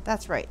and arrow.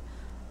 That's right.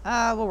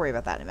 We'll worry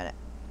about that in a minute.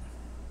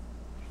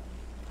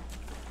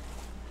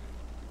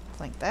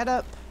 Clink that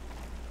up.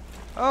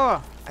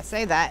 Oh, I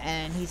say that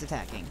and he's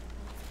attacking.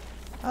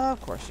 Oh,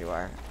 of course you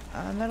are.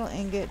 Metal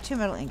ingot, 2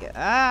 metal ingot.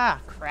 Ah,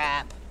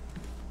 crap.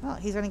 Well,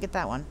 he's going to get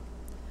that one.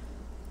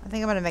 I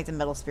think I'm going to make the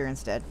metal spear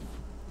instead.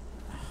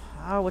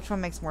 Oh, which one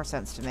makes more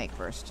sense to make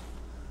first?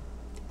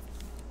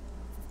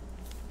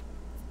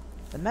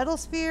 The metal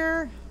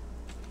spear?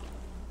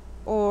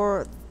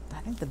 Or, I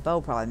think the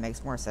bow probably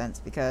makes more sense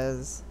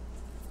because...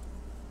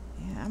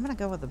 Yeah, I'm going to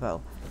go with the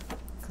bow.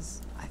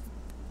 Because I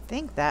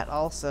think that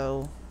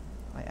also...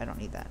 Wait, I don't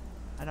need that.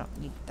 I don't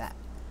need that.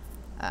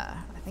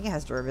 I think it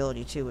has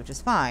durability too, which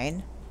is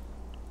fine.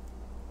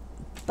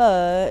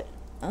 But,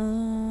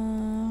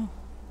 oh,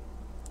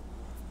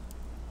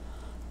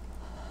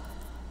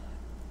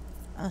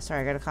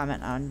 sorry, I got a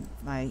comment on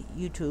my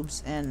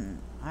YouTubes, and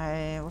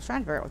I was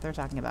trying to figure out what they're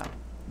talking about.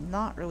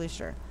 Not really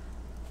sure.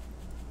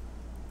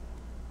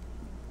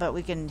 But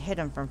we can hit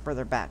them from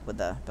further back with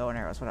the bow and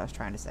arrow is what I was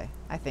trying to say.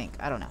 I think.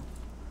 I don't know.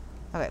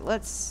 Okay,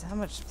 let's... How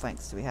much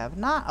flanks do we have?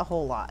 Not a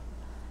whole lot.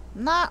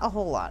 Not a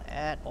whole lot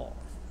at all.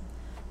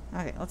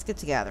 Okay, let's get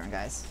to gathering,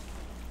 guys.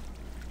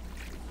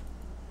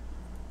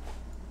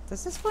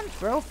 Does this one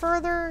grow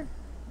further?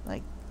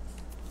 Like,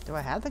 do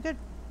I have the good...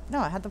 No,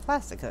 I had the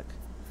plastic hook.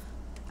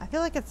 I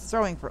feel like it's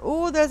throwing for...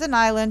 Oh, there's an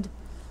island.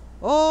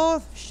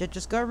 Oh, shit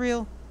just got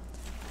real.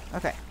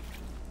 Okay.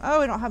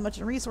 Oh, we don't have much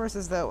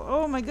resources, though.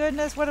 Oh, my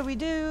goodness. What do we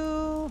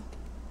do?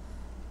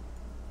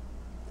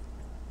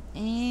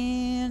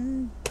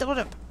 And... Double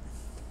jump.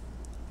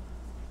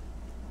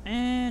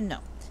 And no.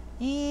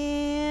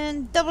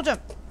 And double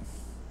jump.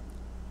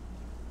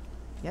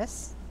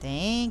 Yes.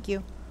 Thank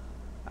you.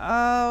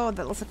 Oh,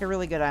 that looks like a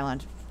really good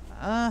island.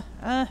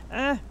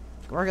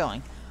 We're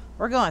going.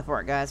 We're going for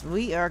it, guys.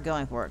 We are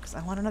going for it because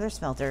I want another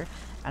smelter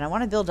and I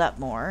want to build up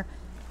more.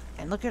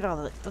 And look at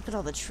all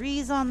the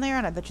trees on there,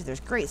 and I bet you there's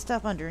great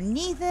stuff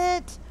underneath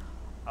it.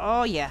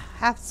 Oh yeah,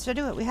 have to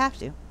do it. We have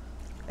to.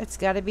 It's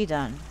got to be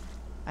done.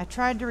 I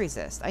tried to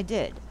resist. I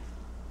did.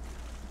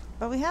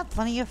 But we have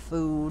plenty of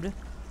food.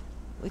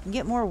 We can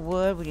get more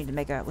wood. We need to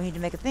make a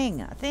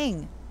thing.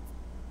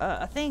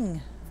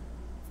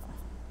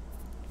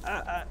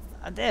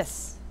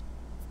 This.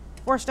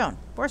 4 stone.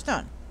 4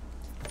 stone.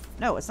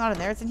 No, it's not in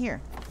there. It's in here.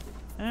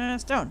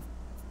 Stone.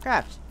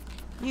 Craft.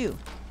 You.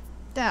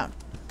 Down.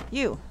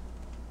 You.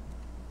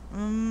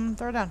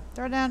 Throw it down.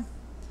 Throw it down.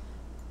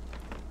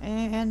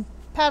 And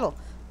paddle.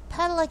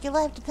 Paddle like your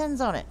life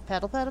depends on it.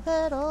 Paddle, paddle,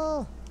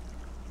 paddle.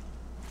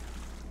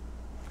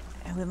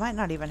 And we might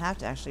not even have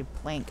to actually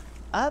plank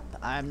up.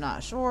 I'm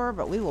not sure,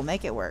 but we will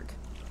make it work.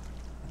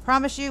 I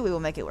promise you, we will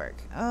make it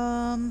work.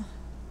 Oh.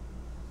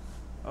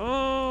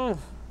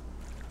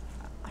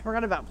 I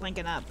forgot about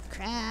planking up.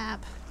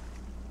 Crap.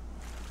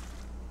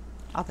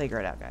 I'll figure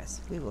it out,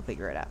 guys. We will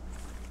figure it out.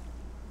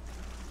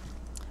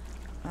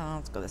 Oh,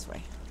 let's go this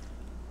way.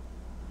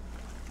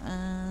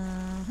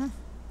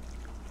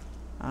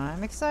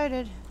 I'm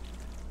excited.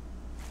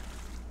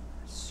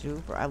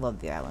 Super. I love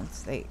the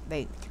islands.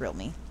 They thrill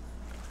me.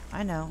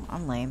 I know.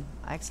 I'm lame.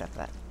 I accept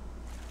that.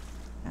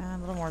 A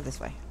little more this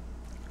way.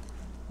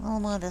 A little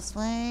more this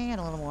way,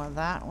 and a little more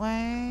that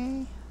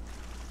way.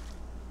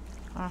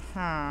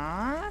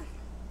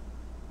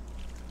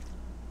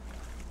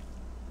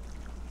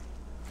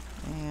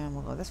 And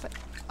we'll go this way.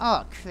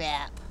 Oh,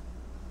 crap.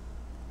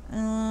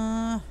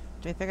 Do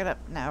we pick it up?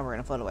 No, we're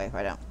gonna float away if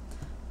I don't.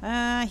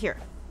 Here.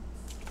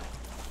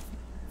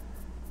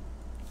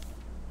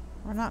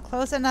 We're not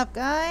close enough,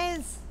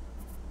 guys.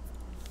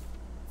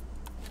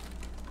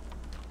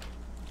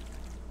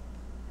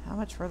 How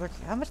much further,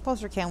 how much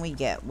closer can we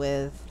get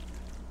with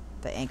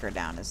the anchor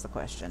down is the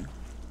question.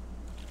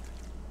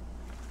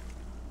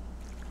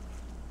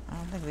 I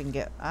don't think we can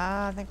get,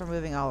 I think we're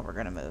moving all we're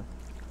gonna move.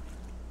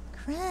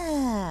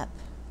 Crap.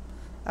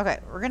 Okay,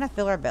 we're gonna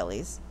fill our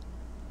bellies.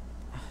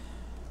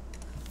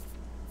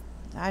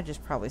 I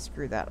just probably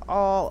screwed that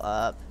all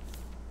up.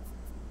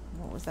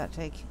 What was that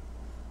take?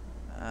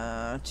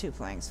 2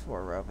 planks,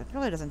 4 rope. It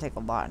really doesn't take a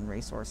lot in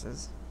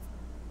resources.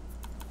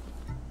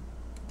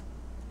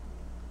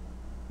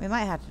 We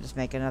might have to just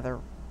make another...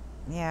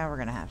 Yeah, we're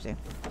gonna have to.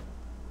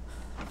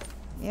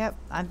 Yep,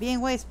 I'm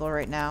being wasteful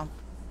right now.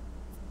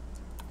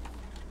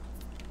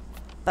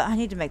 But I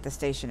need to make the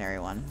stationary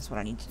one. That's what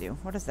I need to do.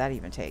 What does that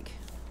even take?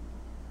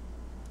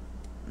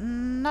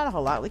 Not a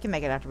whole lot. We can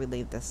make it after we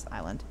leave this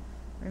island.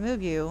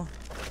 Remove you.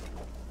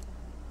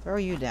 Throw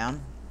you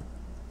down.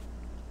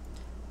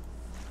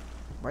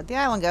 Where'd the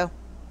island go?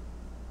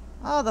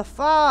 Oh, the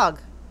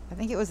fog! I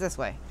think it was this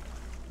way.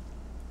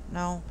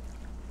 No.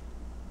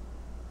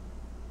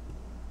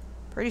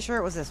 Pretty sure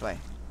it was this way.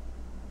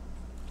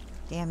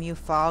 Damn you,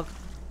 fog.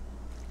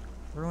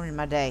 Ruining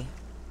my day.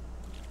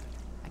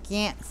 I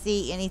can't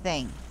see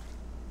anything.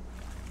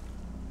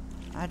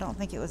 I don't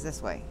think it was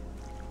this way.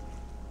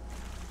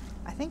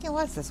 I think it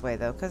was this way,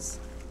 though, because...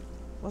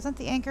 Wasn't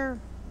the anchor...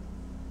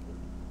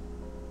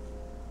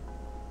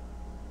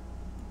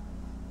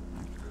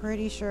 I'm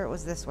pretty sure it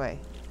was this way.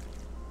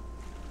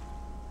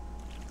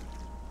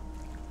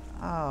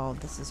 Oh,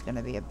 this is going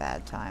to be a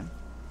bad time.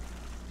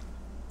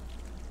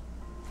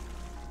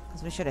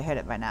 Because we should have hit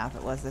it by now if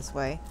it was this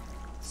way.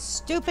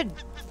 Stupid!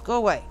 Go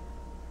away.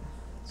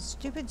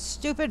 Stupid,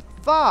 stupid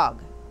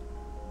fog!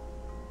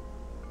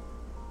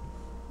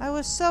 I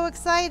was so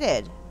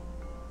excited!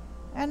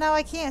 And now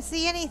I can't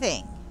see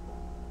anything!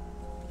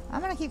 I'm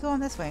gonna keep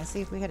going this way and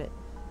see if we hit it.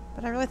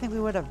 But I really think we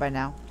would have by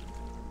now.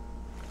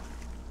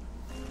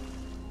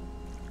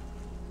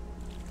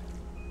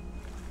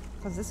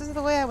 Because this is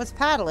the way I was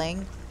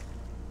paddling.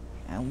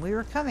 And we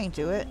were coming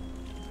to it.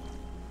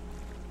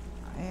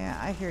 Yeah,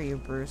 I hear you,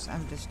 Bruce.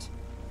 I'm just...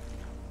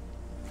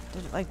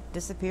 Did it, like,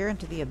 disappear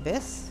into the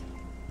abyss?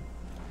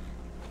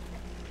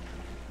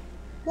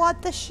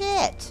 What the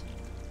shit?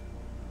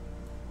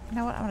 You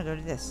know what? I'm gonna go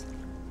do this.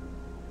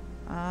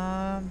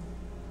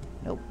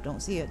 Nope,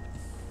 don't see it.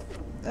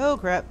 Oh,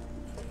 crap.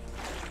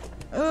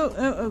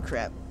 Oh,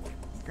 crap.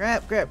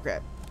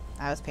 Crap.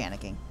 I was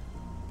panicking.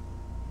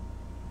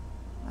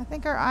 I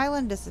think our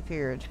island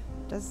disappeared.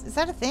 Is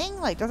that a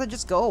thing? Like, does it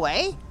just go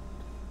away?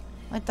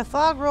 Like, the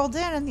fog rolled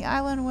in and the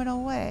island went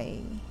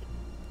away.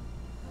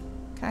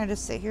 Can I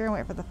just sit here and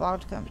wait for the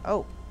fog to come?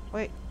 Oh,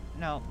 wait.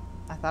 No.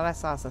 I thought I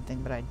saw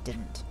something, but I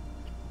didn't.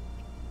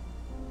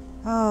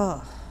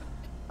 Oh.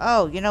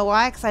 Oh, you know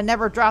why? Because I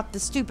never dropped the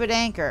stupid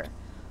anchor.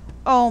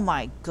 Oh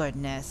my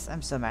goodness.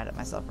 I'm so mad at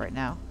myself right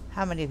now.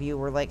 How many of you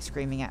were, like,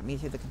 screaming at me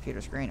through the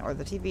computer screen or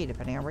the TV,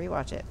 depending on where you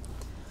watch it?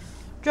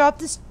 Drop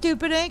the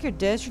stupid anchor,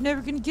 Des. You're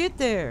never going to get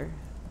there.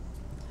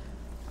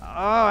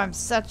 Oh, I'm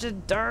such a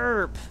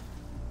derp.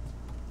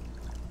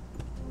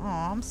 Oh,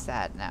 I'm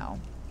sad now.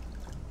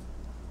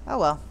 Oh,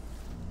 well.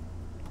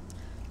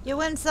 You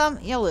win some,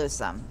 you lose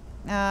some.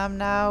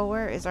 Now,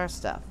 where is our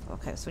stuff?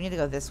 Okay, so we need to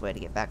go this way to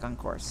get back on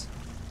course.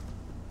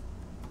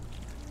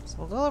 So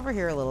we'll go over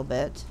here a little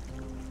bit.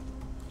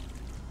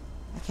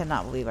 I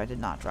cannot believe I did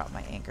not drop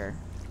my anchor.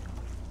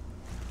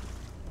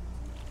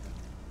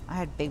 I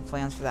had big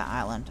plans for that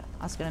island.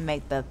 I was going to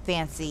make the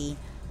fancy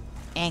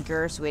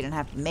anchor so we didn't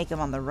have to make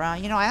them on the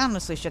run. You know, I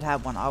honestly should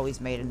have one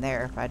always made in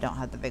there if I don't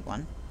have the big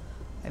one.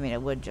 I mean,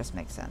 it would just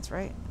make sense,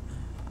 right?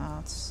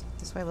 It's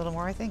this way a little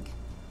more, I think.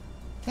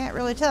 Can't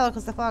really tell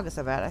because the fog is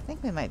so bad. I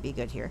think we might be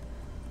good here.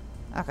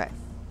 Okay.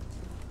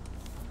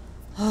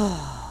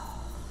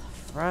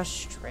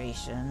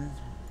 Frustration.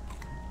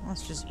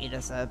 Let's just eat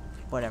us up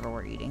whatever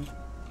we're eating.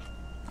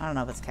 I don't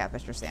know if it's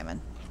catfish or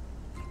salmon.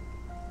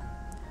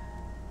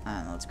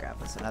 Let's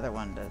grab us another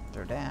one to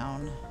throw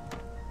down.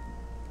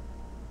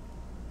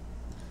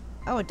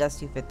 Oh, it does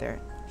fit there.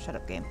 Shut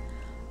up, game.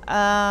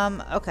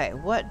 Okay,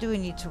 what do we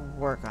need to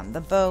work on?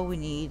 The bow we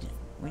need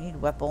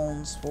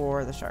weapons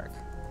for the shark.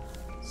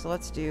 So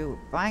let's do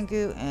vine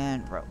goo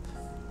and rope.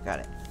 Got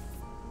it.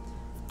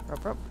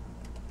 Rope.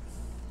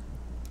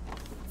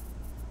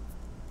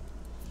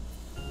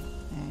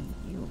 And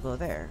you will go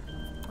there.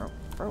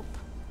 Rope.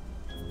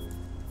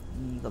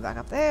 You go back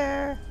up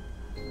there.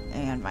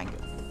 And vine goo.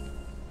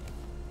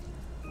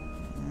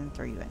 And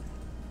throw you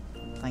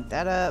in. Plank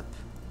that up.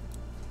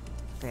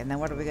 Okay, and then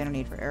what are we going to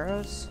need for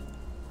arrows?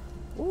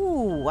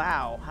 Ooh,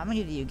 wow. How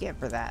many do you get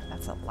for that?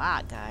 That's a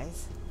lot,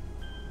 guys.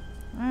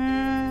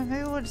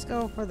 Maybe we'll just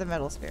go for the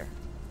metal spear.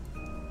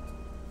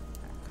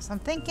 Because I'm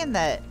thinking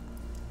that,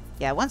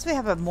 yeah, once we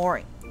have a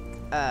more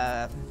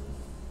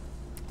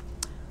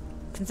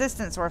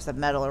consistent source of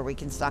metal, or we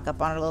can stock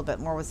up on it a little bit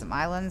more with some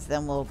islands,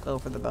 then we'll go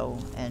for the bow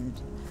and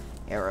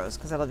arrows,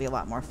 because that'll be a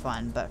lot more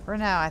fun. But for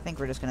now, I think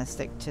we're just going to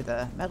stick to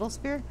the metal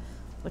spear,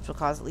 which will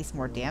cause at least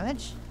more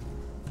damage.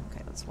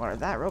 Okay, let's water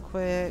that real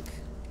quick.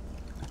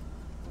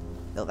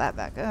 Fill that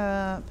back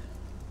up.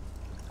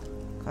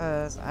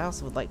 Because I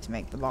also would like to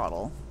make the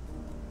bottle.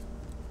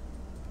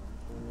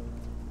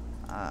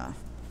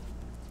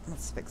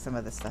 Let's fix some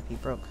of the stuff he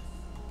broke.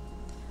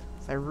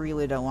 So I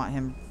really don't want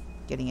him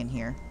getting in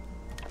here.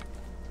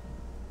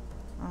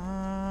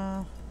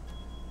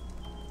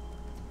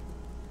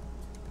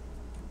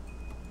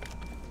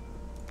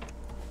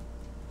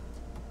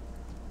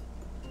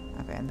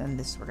 Okay, and then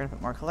this, we're going to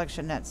put more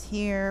collection nets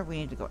here. We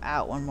need to go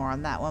out one more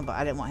on that one, but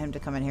I didn't want him to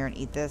come in here and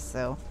eat this,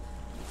 so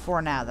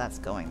for now that's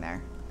going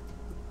there.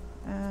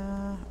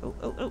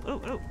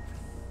 Oh.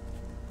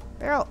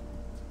 Barrel!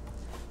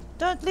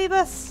 Don't leave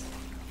us!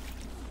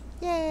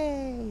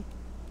 Yay!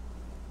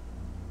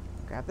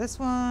 Grab this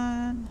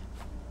one.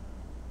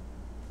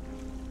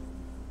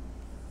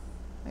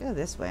 I go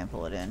this way and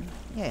pull it in.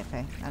 Yeah,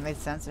 okay. That made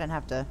sense. I didn't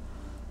have to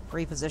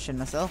reposition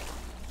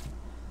myself.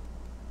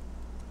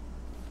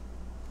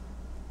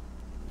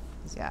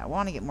 Yeah, I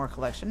want to get more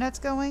collection nets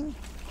going,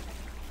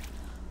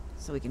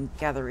 so we can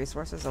gather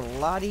resources a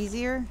lot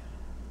easier.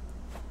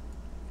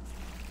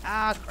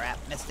 Ah, crap.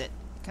 Missed it.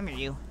 Come here,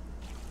 you.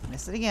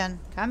 Missed it again.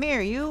 Come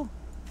here, you.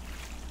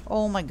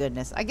 Oh, my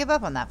goodness. I give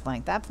up on that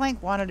plank. That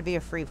plank wanted to be a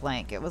free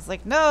plank. It was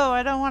like, no,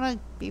 I don't want to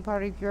be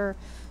part of your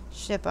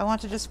ship. I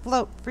want to just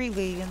float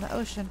freely in the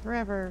ocean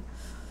forever.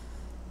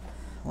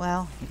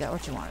 Well, you got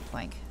what you wanted,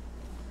 plank.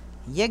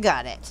 You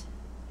got it.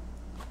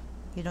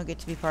 You don't get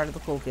to be part of the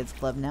cool kids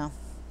club now.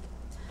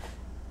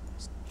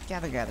 Just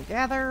gather.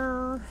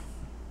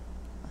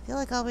 I feel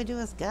like all we do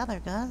is gather,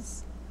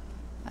 guys.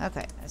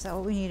 Okay, is that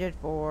what we needed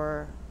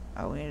for...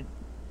 Oh, we needed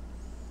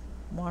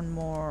one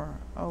more.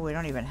 Oh, we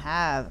don't even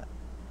have...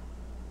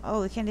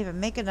 Oh, we can't even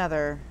make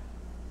another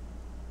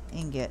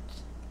ingot.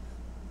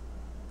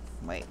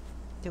 Wait,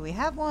 do we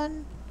have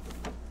one?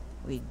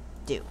 We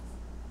do.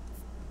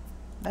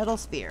 Metal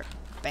spear.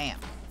 Bam.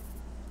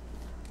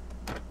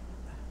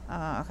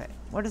 Okay,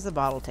 what does the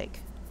bottle take?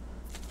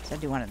 So I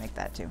do want to make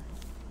that too.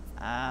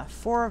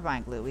 4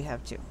 vine glue. We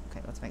have 2.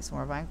 Okay, let's make some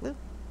more vine glue.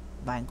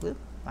 Vine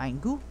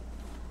goo.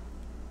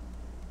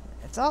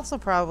 It's also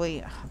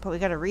probably, but we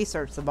gotta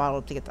research the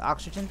bottle to get the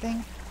oxygen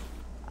thing,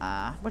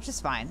 which is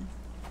fine.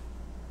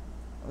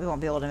 We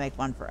won't be able to make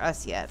one for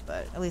us yet,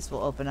 but at least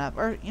we'll open up.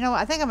 Or, you know,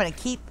 I think I'm gonna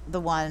keep the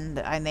one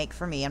that I make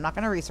for me. I'm not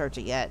gonna research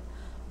it yet.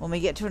 When we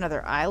get to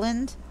another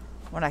island,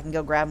 when I can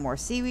go grab more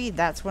seaweed,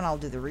 that's when I'll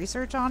do the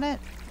research on it.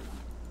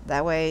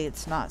 That way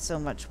it's not so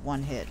much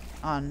one hit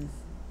on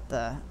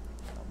the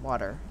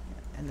water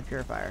and the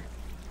purifier.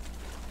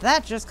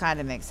 That just kind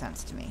of makes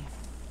sense to me.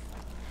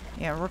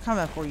 Yeah, we're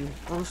coming for you,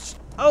 Bruce.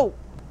 Oh,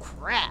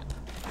 crap.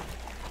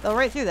 Fell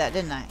right through that,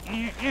 didn't I?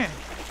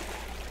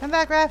 Come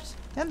back, Raft.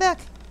 Come back.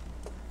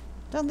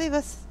 Don't leave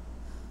us.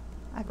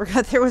 I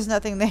forgot there was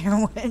nothing there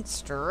and went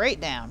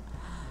straight down.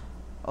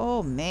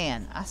 Oh,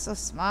 man. I'm so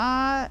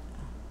smart.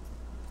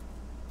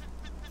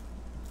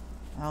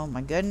 Oh,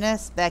 my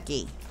goodness.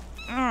 Becky.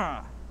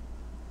 Ugh.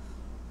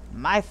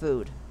 My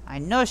food. I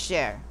no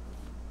share.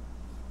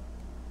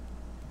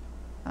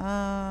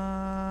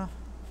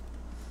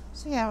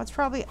 So yeah, it's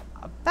probably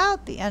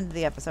about the end of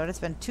the episode. It's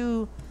been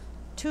two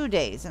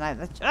days,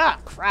 and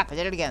crap! I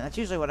did it again. That's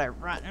usually what I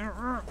run.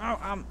 Oh,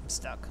 I'm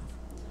stuck.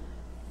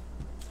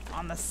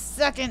 On the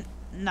second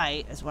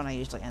night is when I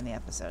usually end the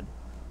episode.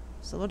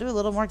 So we'll do a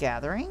little more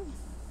gathering.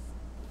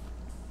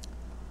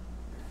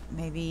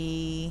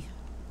 Maybe.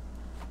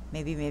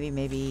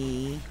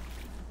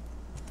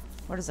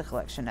 Where does the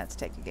collection nets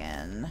take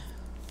again?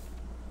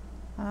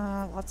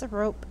 Lots of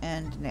rope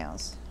and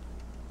nails.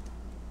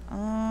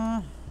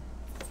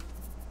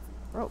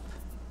 Rope.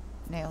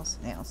 Nails.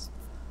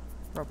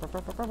 Rope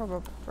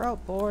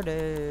 4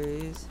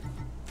 days.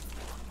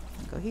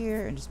 Go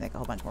here and just make a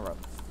whole bunch more rope.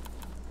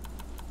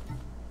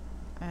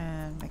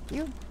 And make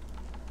you.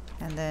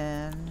 And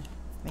then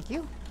make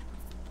you.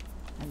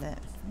 And then,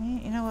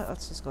 you know what?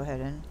 Let's just go ahead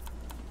and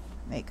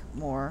make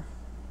more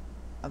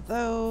of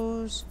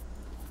those.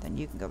 Then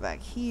you can go back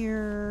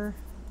here.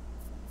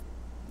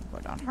 Go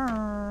down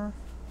her.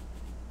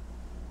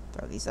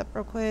 Throw these up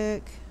real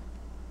quick.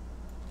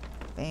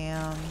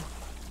 Bam.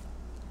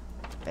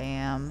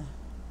 Bam.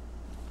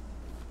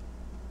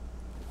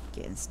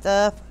 Getting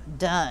stuff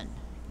done.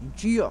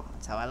 Yeah,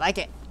 that's how I like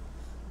it.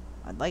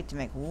 I'd like to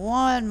make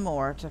one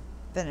more to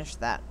finish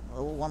that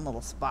one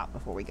little spot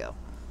before we go.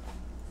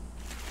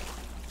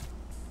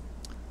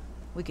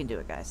 We can do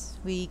it, guys.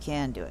 We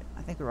can do it.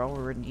 I think all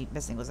we were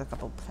missing was a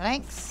couple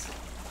planks.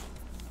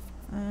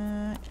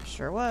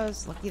 Sure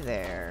was. Looky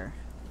there.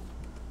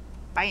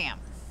 Bam.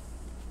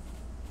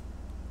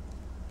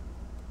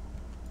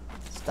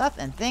 Stuff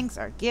and things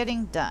are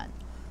getting done.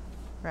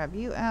 Grab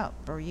you out,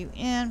 throw you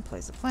in,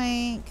 place a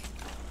plank.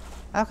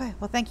 Okay,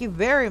 well, thank you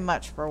very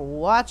much for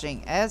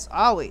watching. As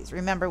always,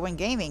 remember, when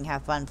gaming,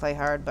 have fun, play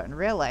hard, but in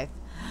real life,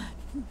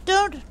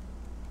 don't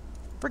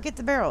forget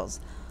the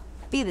barrels.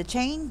 Be the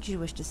change you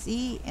wish to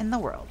see in the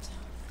world.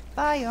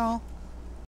 Bye, y'all.